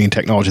Kryptonian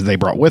technology they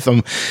brought with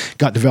them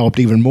got developed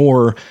even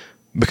more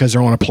because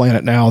they're on a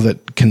planet now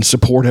that can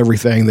support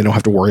everything. They don't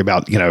have to worry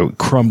about,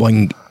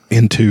 crumbling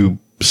into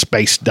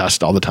space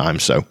dust all the time.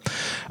 So,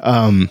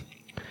 but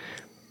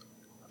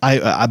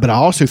I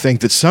also think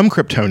that some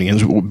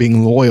Kryptonians,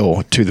 being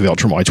loyal to the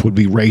Viltrumites, would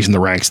be raising the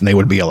ranks and they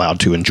would be allowed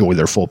to enjoy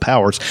their full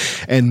powers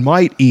and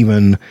might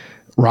even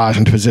rise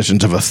into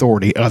positions of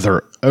authority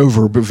over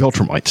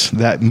Viltrumites.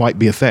 That might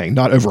be a thing.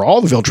 Not over all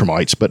the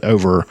Viltrumites, but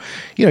over,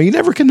 you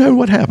never can know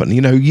what happened.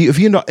 If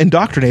you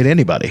indoctrinate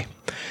anybody,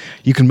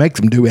 you can make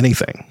them do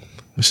anything.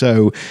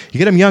 So you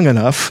get them young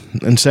enough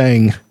and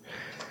saying,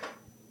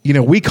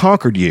 we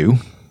conquered you,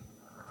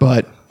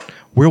 but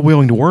we're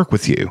willing to work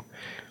with you.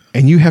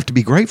 And you have to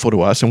be grateful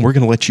to us, and we're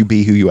going to let you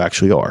be who you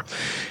actually are.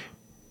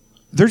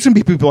 There's going to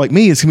be people like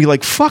me. It's going to be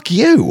like, fuck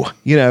you.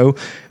 Why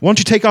don't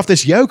you take off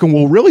this yoke and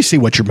we'll really see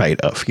what you're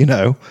made of,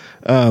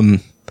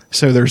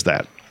 So there's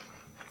that.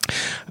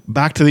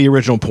 Back to the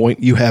original point,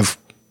 you have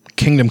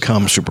Kingdom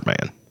Come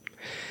Superman.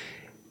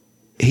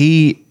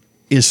 He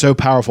is so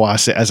powerful,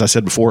 as I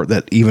said before,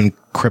 that even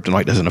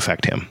kryptonite doesn't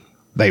affect him.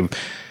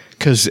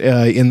 Because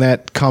in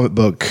that comic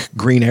book,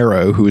 Green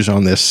Arrow, who is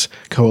on this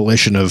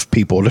coalition of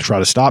people to try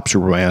to stop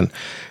Superman,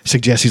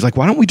 suggests, he's like,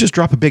 why don't we just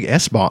drop a big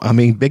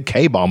big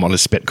K-bomb on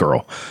his spit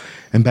girl?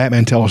 And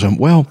Batman tells him,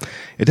 well,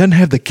 it doesn't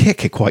have the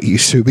kick it quite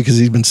used to because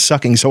he's been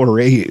sucking solar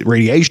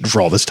radiation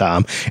for all this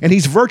time, and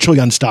he's virtually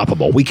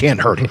unstoppable. We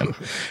can't hurt him.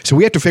 So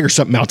we have to figure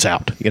something else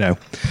out,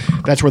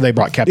 That's where they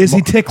brought Captain Is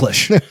he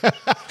ticklish?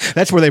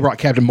 That's where they brought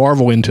Captain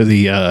Marvel into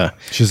the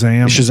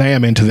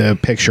Shazam into the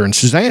picture. And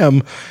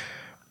Shazam,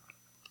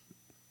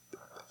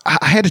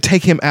 I had to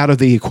take him out of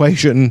the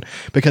equation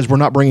because we're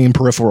not bringing in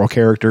peripheral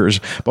characters.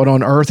 But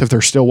on Earth, if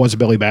there still was a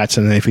Billy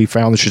Batson, and if he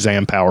found the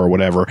Shazam power or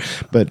whatever,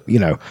 but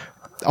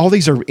all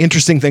these are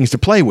interesting things to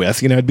play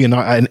with. It'd be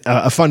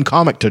a fun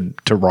comic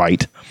to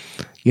write.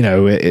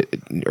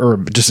 Or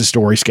just a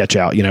story sketch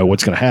out.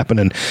 What's going to happen,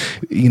 and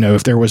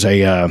if there was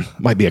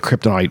might be a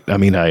kryptonite.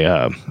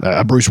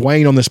 A Bruce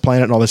Wayne on this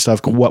planet and all this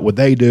stuff. What would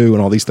they do?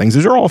 And all these things.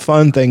 These are all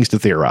fun things to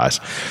theorize.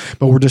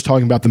 But we're just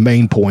talking about the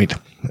main point.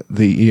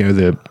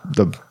 The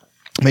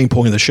main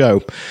point of the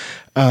show.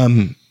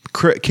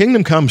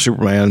 Kingdom Come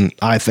Superman,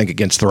 I think,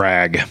 against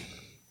Thrag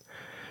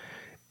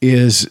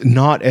is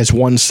not as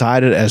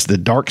one-sided as the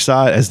dark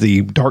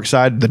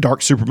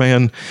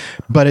Superman,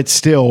 but it's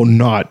still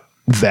not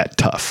that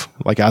tough.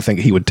 Like, I think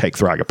he would take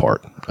Thrag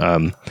apart.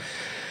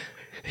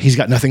 He's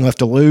got nothing left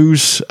to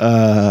lose.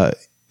 In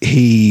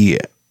the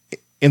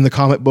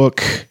comic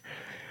book,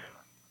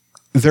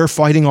 they're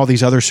fighting all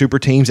these other super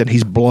teams and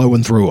he's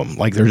blowing through them.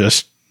 Like, they're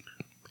just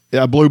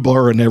a blue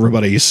blur and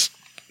everybody's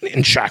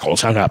in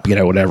shackles, hung up,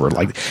 whatever.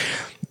 Like,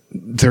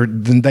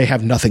 they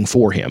have nothing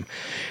for him.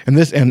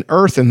 And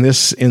Earth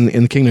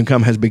in Kingdom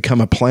Come has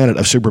become a planet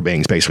of super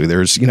beings. Basically,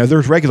 there's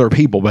regular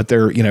people, but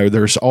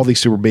there's all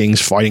these super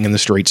beings fighting in the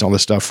streets, and all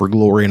this stuff for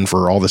glory and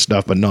for all this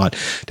stuff, but not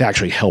to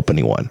actually help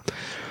anyone.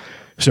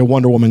 So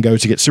Wonder Woman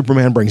goes to get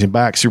Superman, brings him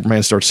back.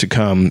 Superman starts to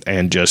come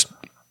and just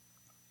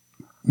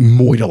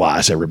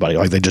moidalize everybody.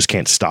 Like, they just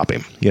can't stop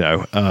him.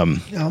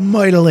 I'll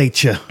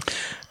mutilate you.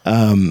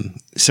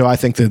 So I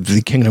think that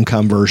the Kingdom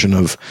Come version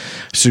of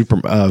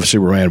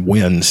Superman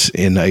wins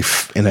in a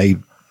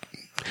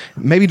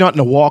maybe not in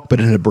a walk, but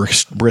in a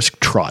brisk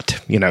trot.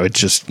 It's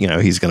just,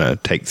 he's going to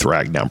take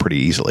Thrag down pretty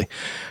easily.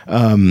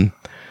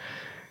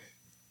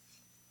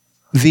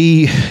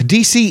 The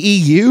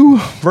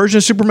DCEU version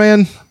of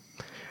Superman,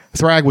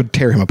 Thrag would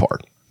tear him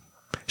apart.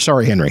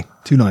 Sorry, Henry.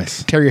 Too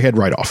nice. Tear your head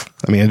right off.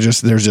 I mean,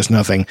 there's just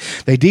nothing.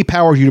 They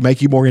depowered you to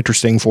make you more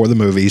interesting for the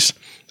movies.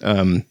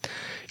 You're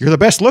the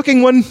best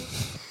looking one,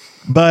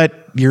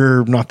 but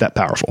you're not that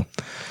powerful.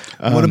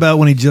 What about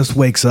when he just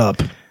wakes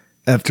up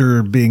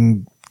after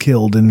being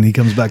killed and he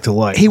comes back to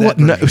life?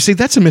 See,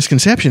 that's a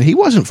misconception. He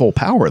wasn't full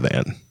power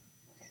then.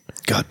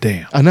 God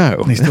damn. I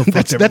know.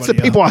 That's the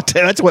people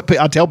that's what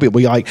I tell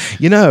people. Like,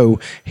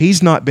 he's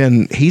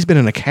been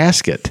in a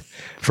casket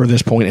for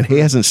this point and he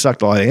hasn't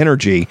sucked a lot of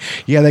energy.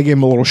 Yeah, they gave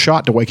him a little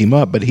shot to wake him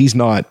up, but he's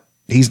not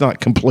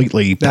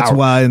completely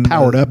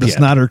powered up the yet.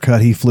 Snyder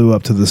cut, he flew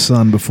up to the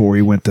sun before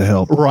he went to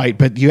help. Right,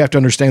 but you have to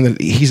understand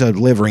that he's a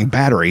living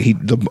battery.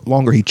 The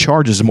longer he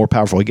charges, the more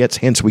powerful he gets.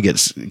 Hence, we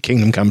get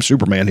Kingdom Come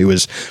Superman, who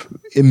is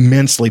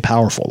immensely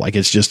powerful. Like,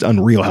 it's just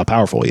unreal how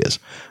powerful he is.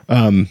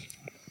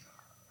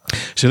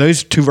 So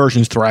those two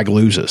versions, Thrag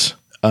loses.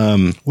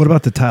 What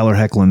about the Tyler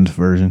Hoechlin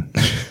version?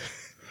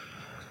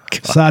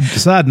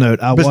 Side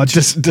note, I watched.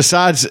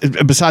 Besides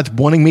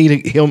wanting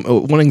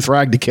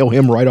Thrag to kill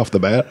him right off the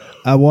bat,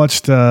 I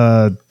watched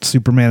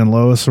Superman and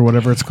Lois or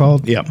whatever it's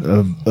called. Yeah,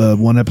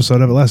 one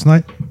episode of it last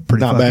night.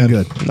 Not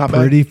bad.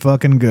 Pretty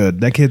fucking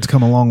good. That kid's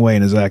come a long way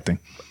in his acting.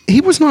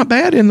 He was not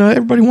bad in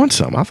Everybody Wants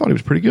Some. I thought he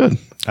was pretty good.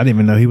 I didn't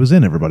even know he was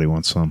in Everybody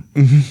Wants Some.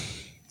 Mm-hmm.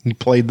 He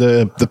played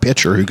the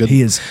pitcher who could.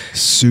 He is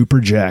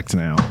super jacked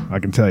now. I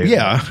can tell you.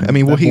 Yeah, that. I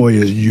mean, boy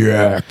is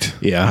jacked.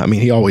 Yeah, I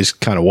mean, he always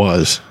kind of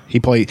was. He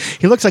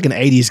looks like an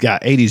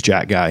 '80s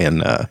Jack guy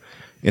in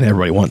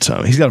Everybody Wants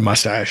Some. He's got a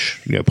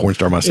mustache, porn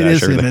star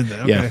mustache.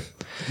 Okay. Yeah.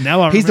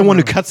 Now he's the one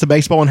who cuts the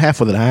baseball in half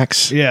with an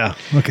axe. Yeah.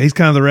 Okay. He's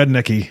kind of the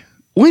rednecky.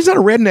 Well, he's not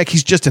a redneck.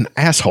 He's just an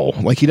asshole.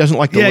 Like, he doesn't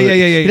like to.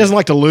 He doesn't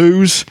like to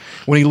lose.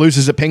 When he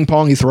loses at ping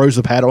pong, he throws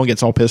the paddle and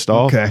gets all pissed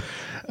off. Okay.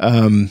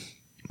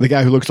 The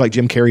guy who looks like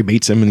Jim Carrey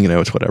beats him, and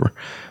it's whatever.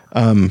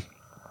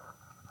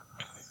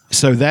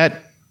 So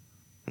that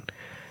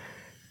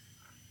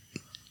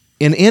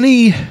in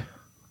any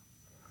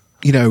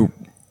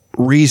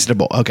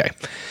reasonable. Okay,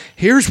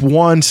 here's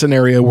one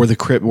scenario where the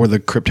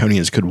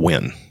Kryptonians could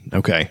win.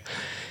 Okay,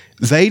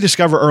 they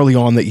discover early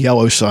on that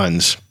yellow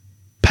suns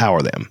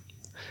power them.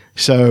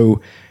 So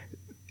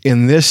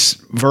in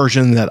this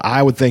version that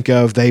I would think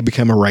of, they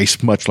become a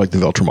race much like the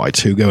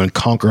Viltrumites, who go and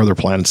conquer other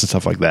planets and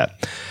stuff like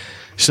that.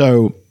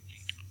 So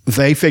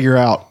they figure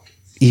out,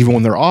 even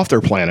when they're off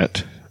their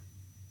planet,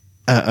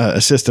 a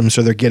system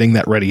so they're getting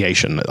that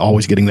radiation,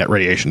 always getting that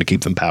radiation to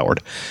keep them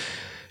powered.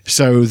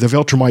 So the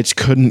Viltrumites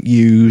couldn't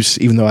use,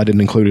 even though I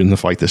didn't include it in the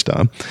fight this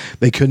time,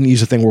 they couldn't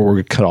use a thing where we're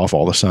going to cut off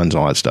all the suns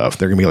and all that stuff.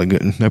 They're going to be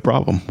like, no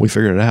problem. We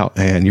figured it out,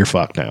 and you're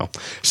fucked now.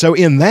 So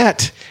in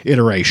that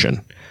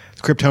iteration,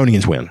 the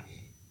Kryptonians win.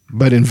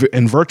 But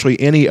in virtually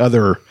any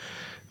other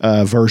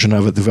version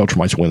of it, the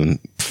Viltrumites win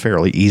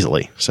fairly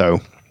easily. So...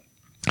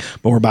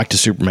 But we're back to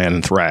Superman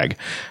and Thrag.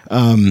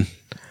 I'm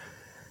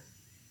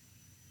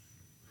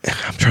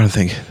trying to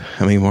think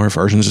how many more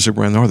versions of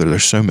Superman are there.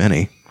 There's so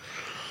many.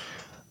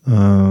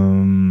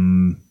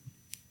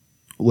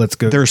 Let's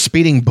go. There's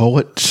Speeding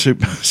Bullet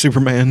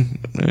Superman.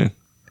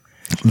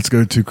 Let's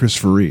go to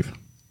Christopher Reeve.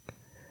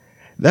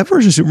 That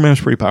version of Superman was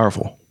pretty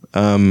powerful.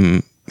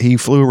 He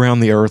flew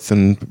around the Earth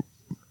and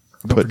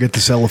Don't forget the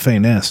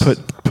cellophane S.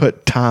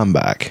 Put time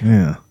back.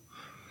 Yeah.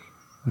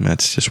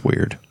 That's just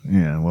weird.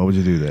 Yeah, why would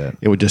you do that?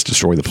 It would just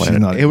destroy the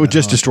planet. It would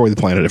just destroy the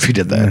planet if you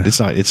did that.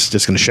 Yeah. It's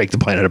just going to shake the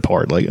planet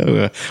apart. Like,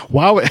 I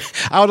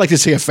would like to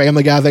see a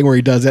Family Guy thing where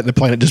he does that and the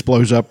planet just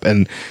blows up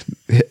and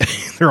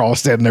they're all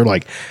standing there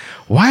like,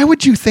 why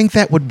would you think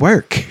that would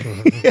work?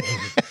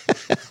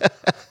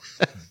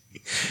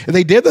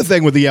 They did the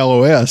thing with the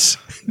LOS.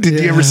 Did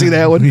you ever see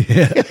that one?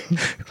 Yeah.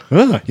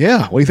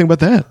 Yeah. What do you think about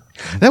that?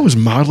 That was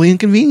mildly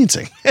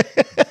inconveniencing.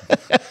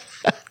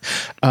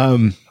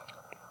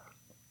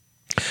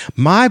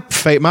 My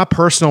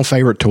personal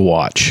favorite to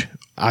watch,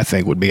 I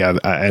think, would be,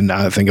 and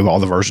I think of all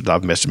the versions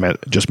I've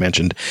just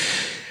mentioned,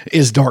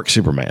 is Dark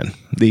Superman,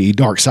 the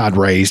dark side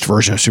raised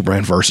version of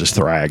Superman versus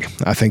Thrag.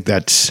 I think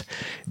that's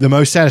the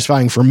most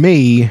satisfying for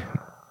me,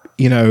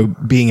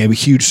 being a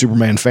huge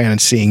Superman fan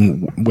and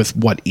seeing with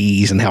what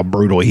ease and how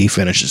brutal he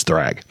finishes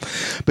Thrag.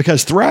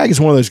 Because Thrag is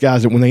one of those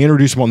guys that when they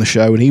introduce him on the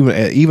show, and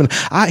even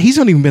he's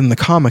not even been in the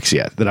comics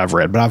yet that I've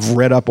read, but I've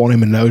read up on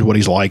him and knows what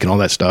he's like and all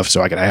that stuff,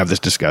 so I can have this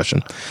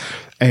discussion.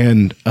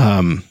 And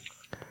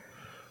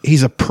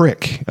he's a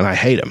prick, and I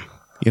hate him.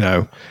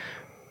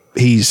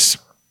 He's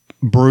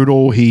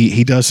brutal.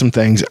 He does some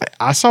things.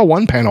 I saw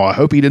one panel. I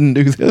hope he didn't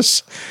do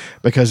this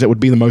because it would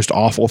be the most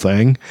awful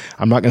thing.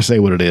 I'm not going to say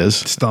what it is.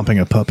 Stomping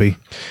a puppy.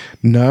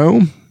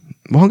 No.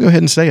 Well, I'll go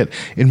ahead and say it.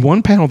 In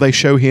one panel, they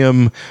show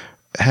him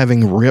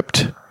having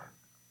ripped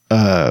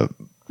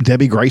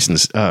Debbie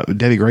Grayson's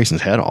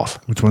head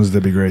off. Which one's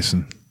Debbie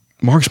Grayson?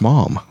 Mark's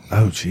mom.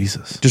 Oh,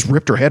 Jesus. Just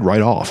ripped her head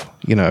right off,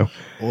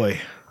 Boy.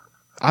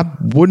 I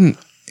wouldn't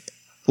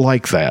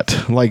like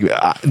that. Like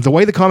the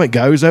way the comic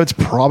goes, though, it's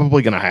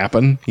probably going to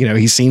happen. You know,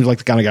 he seems like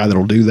the kind of guy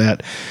that'll do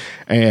that,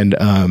 and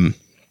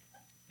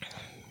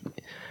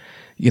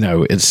you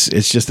know, it's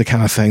just the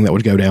kind of thing that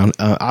would go down.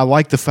 I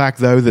like the fact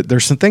though that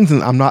there's some things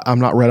that I'm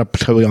not read up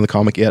totally on the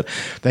comic yet.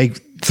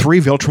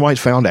 Three Viltrumites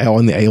found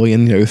Alan the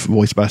alien, you know,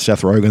 voiced by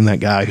Seth Rogen, that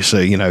guy. So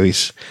you know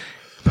he's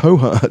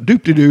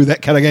doop-de-doo,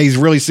 that kind of guy. He's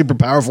really super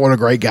powerful and a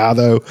great guy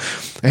though,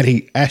 and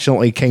he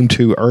accidentally came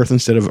to Earth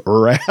instead of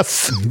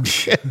Urath.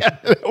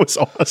 That was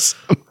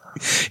awesome.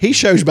 He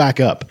shows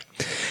back up,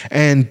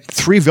 and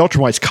three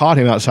Viltrumites caught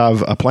him outside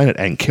of a planet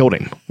and killed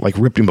him, like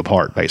ripped him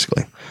apart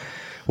basically.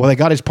 Well, they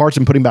got his parts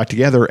and put him back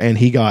together, and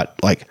he got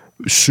like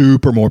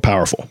super more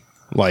powerful.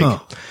 Like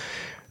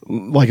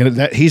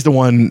that, he's the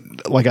one.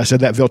 Like I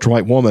said, that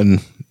Viltrumite woman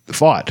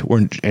fought,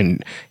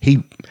 and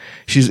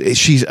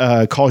she's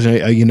causing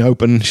a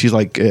Unopin. She's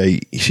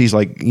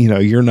like, you know,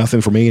 you're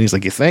nothing for me. And he's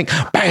like, you think?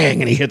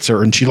 Bang! And he hits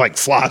her, and she like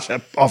flies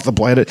up off the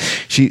planet.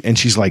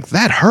 She's like,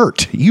 that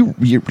hurt.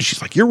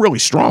 She's like, you're really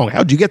strong.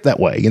 How'd you get that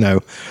way? You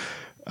know.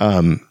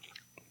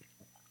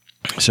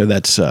 So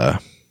that's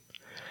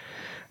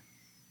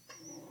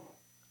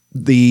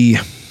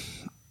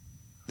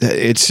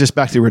it's just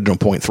back to the original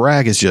point.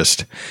 Thrag is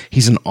just,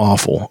 he's an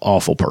awful,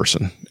 awful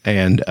person.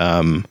 And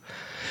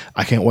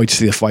I can't wait to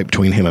see the fight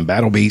between him and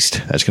Battle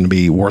Beast. That's going to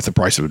be worth the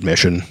price of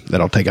admission.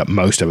 That'll take up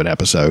most of an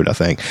episode, I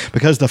think,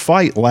 because the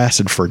fight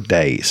lasted for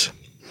days.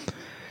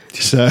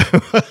 So,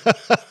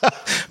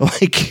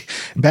 like,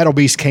 Battle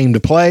Beast came to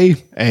play,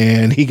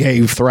 and he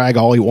gave Thrag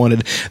all he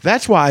wanted.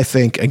 That's why I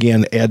think,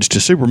 again, edge to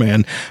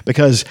Superman,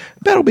 because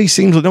Battle Beast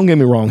seems, don't get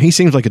me wrong, he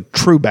seems like a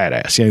true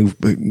badass. You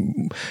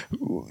know,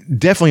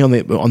 definitely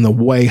on the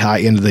way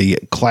high end of the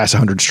class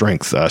 100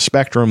 strength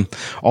spectrum.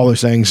 All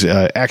those things.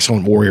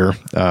 Excellent warrior.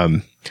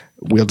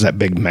 Wields that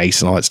big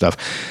mace and all that stuff.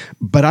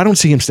 But I don't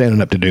see him standing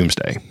up to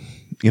Doomsday.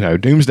 You know,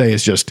 Doomsday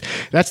is just,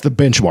 that's the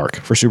benchmark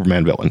for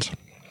Superman villains.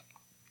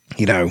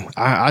 You know,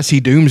 I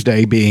see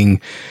Doomsday being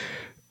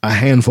a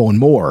handful and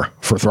more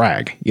for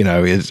Thrag. You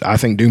know, I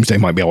think Doomsday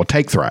might be able to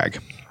take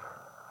Thrag.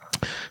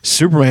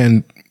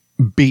 Superman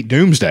beat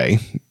Doomsday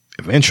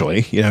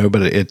eventually, you know,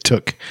 but it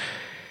took,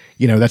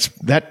 you know,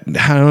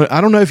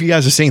 I don't know if you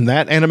guys have seen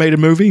that animated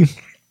movie,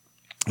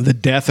 The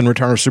Death and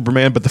Return of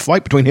Superman, but the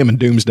fight between him and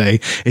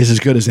Doomsday is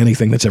as good as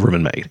anything that's ever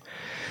been made.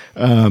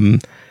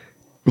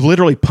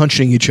 Literally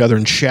punching each other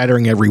and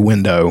shattering every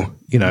window,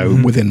 you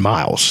know, within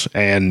miles.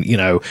 And, you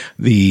know,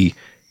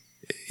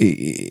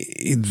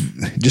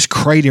 just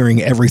cratering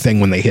everything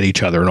when they hit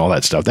each other and all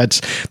that stuff.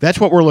 That's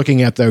what we're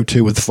looking at, though,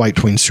 too, with the fight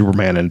between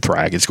Superman and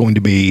Thrag. It's going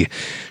to be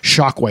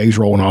shockwaves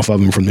rolling off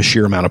of him from the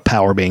sheer amount of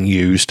power being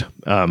used.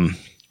 I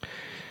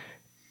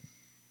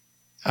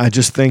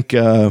just think,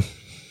 you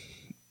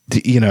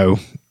know,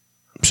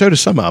 so to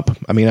sum up,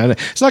 I mean,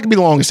 it's not going to be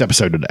the longest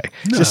episode today.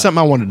 It's just something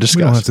I want to discuss.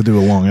 We don't have to do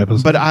a long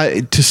episode.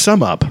 But to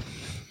sum up,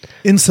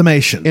 in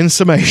summation,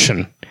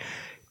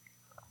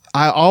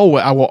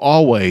 I will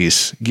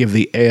always give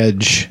the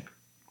edge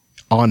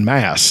en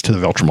masse to the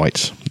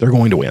Viltrumites. They're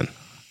going to win.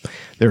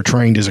 They're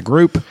trained as a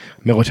group,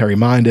 military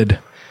minded,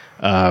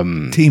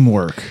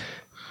 teamwork.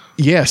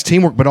 Yes,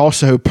 teamwork, but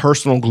also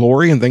personal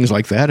glory and things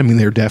like that. I mean,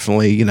 they're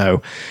definitely a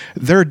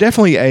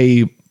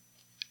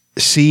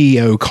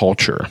CEO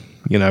culture.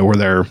 You know, where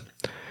they're,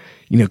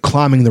 you know,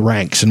 climbing the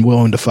ranks and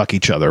willing to fuck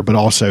each other, but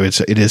also it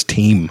is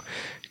team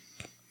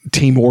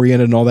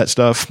oriented and all that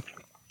stuff.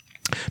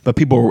 But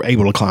people are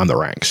able to climb the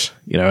ranks.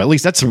 You know, at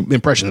least that's the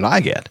impression that I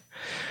get.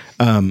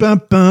 I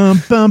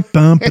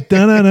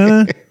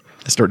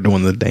start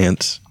doing the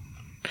dance.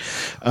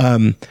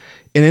 In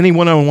any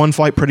one-on-one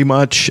fight, pretty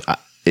much,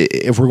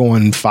 if we're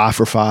going 5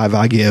 for 5,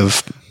 I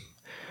give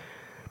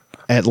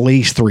at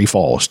least 3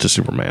 falls to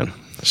Superman.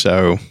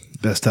 So.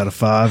 Best out of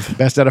 5.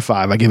 Best out of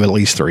 5. I give it at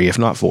least 3, if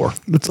not 4.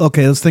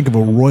 Let's think of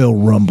a Royal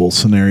Rumble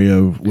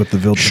scenario with the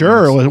Viltrumites.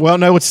 Sure. Well,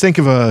 no. Let's get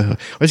into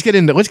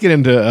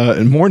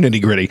more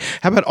nitty gritty.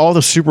 How about all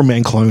the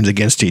Superman clones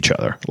against each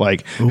other?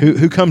 Like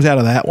who comes out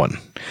of that one?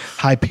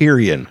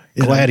 Hyperion,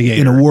 Gladiator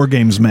in a War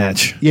Games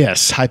match.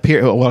 Yes,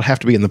 Hyperion. Well, it'll have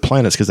to be in the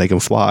planets because they can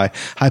fly.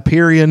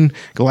 Hyperion,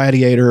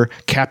 Gladiator,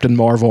 Captain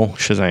Marvel,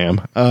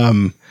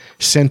 Shazam,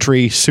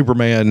 Sentry,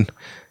 Superman.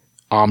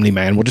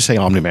 Omni-Man. We'll just say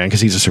Omni-Man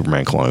because he's a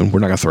Superman clone. We're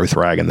not going to throw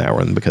Thrag in that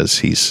one because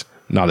he's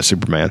not a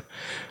Superman.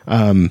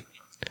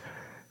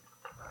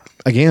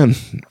 Again,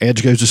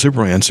 edge goes to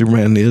Superman.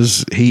 Superman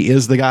is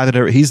the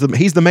guy he's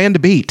the man to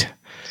beat.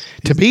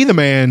 To be the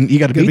man, you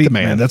got to beat the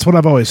man. That's what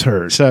I've always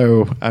heard.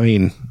 So, I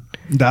mean,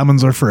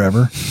 diamonds are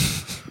forever.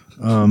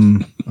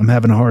 I'm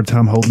having a hard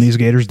time holding these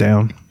gators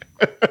down.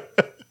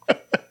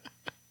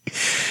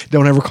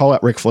 Don't ever call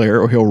out Ric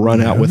Flair or he'll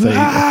run out with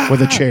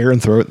a chair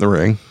and throw it in the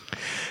ring.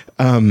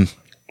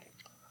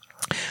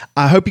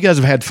 I hope you guys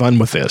have had fun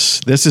with this.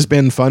 This has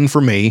been fun for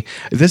me.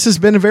 This has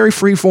been a very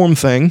free-form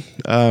thing.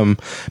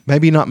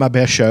 Maybe not my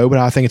best show, but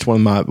I think it's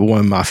one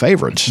of my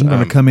favorites. I'm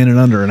going to come in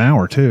under an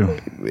hour too.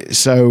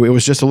 So it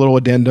was just a little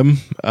addendum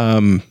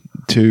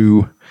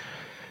to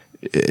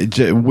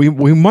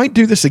we might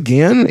do this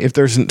again if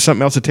there's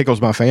something else that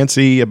tickles my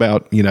fancy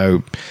about,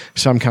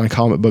 some kind of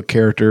comic book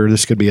character.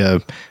 This could be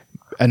an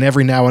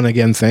every now and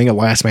again thing, a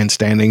last man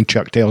standing.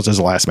 Chuck Tales is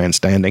a last man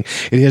standing.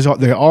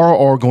 They are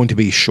all going to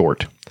be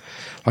short.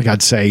 Like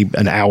I'd say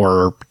an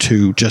hour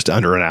to just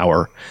under an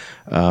hour.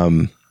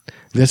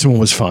 This one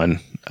was fun.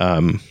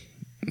 Again,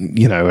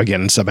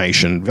 in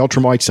summation,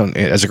 Viltrumites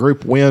as a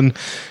group win.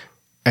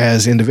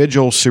 As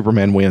individuals,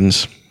 Superman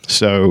wins.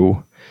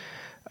 So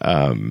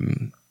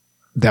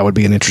that would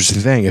be an interesting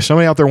thing. If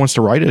somebody out there wants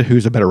to write it,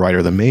 who's a better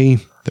writer than me?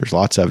 There's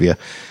lots of you.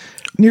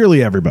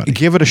 Nearly everybody.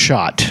 Give it a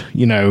shot.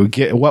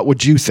 What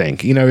would you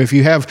think? If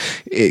you have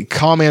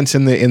comments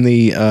in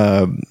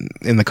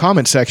the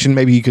comment section,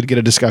 maybe you could get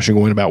a discussion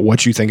going about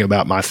what you think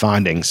about my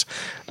findings.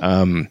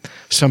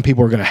 Some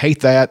people are going to hate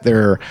that.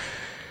 They're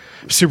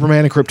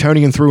Superman and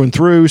Kryptonian through and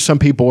through. Some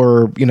people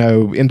are,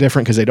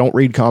 indifferent because they don't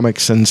read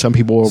comics, and some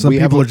people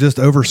are just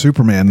over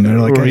Superman. And they're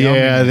like,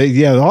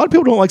 hey, a lot of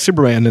people don't like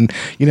Superman, and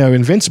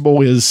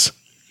Invincible is,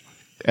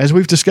 as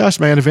we've discussed,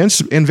 man,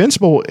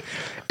 Invincible.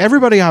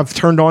 Everybody I've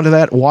turned on to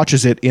that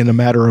watches it in a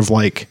matter of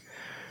like,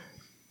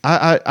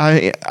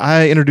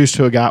 I introduced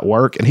to a guy at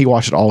work, and he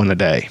watched it all in a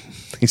day.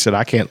 He said,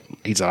 I can't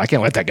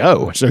let that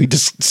go. So he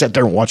just sat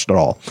there and watched it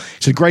all.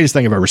 It's the greatest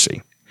thing I've ever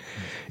seen.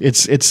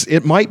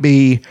 It might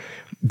be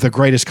the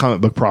greatest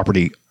comic book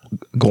property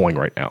going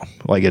right now.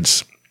 Like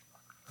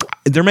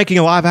they're making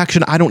a live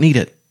action. I don't need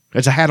it.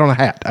 It's a hat on a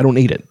hat. I don't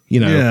need it.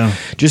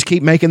 Just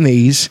keep making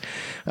these.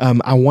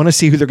 I want to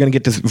see who they're going to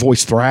get to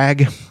voice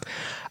Thrag.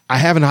 I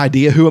have an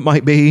idea who it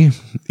might be,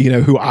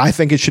 who I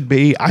think it should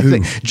be. I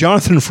think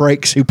Jonathan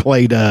Frakes, who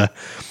played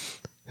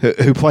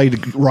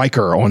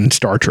Riker on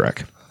Star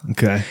Trek.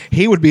 Okay.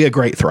 He would be a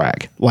great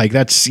Thrag. Like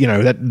that's,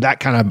 that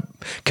kind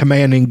of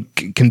commanding,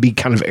 can be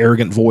kind of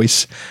arrogant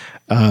voice.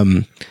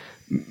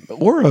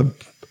 Or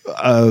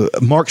a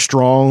Mark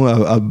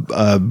Strong,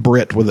 a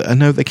Brit with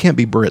no, they can't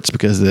be Brits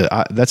because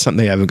that's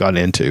something they haven't gotten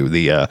into.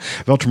 The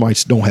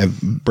Viltrumites don't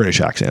have British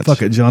accents.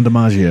 Fuck it, John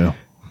DiMaggio.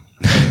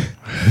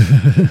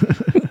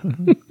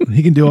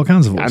 He can do all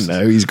kinds of voices. I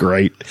know, he's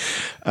great.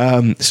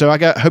 So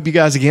hope you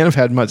guys again have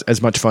had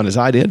as much fun as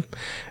I did.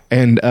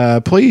 And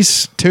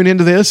please tune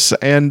into this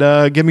and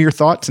give me your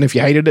thoughts. And if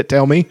you hated it,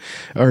 tell me,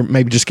 or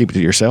maybe just keep it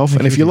to yourself.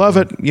 And if you love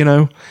it,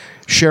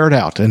 share it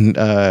out, and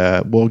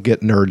we'll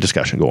get nerd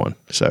discussion going.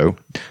 So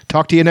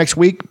talk to you next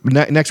week.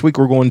 Next week,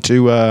 we're going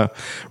to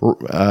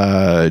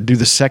do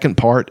the second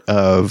part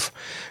of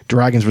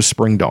Dragons with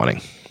Spring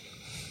Dawning.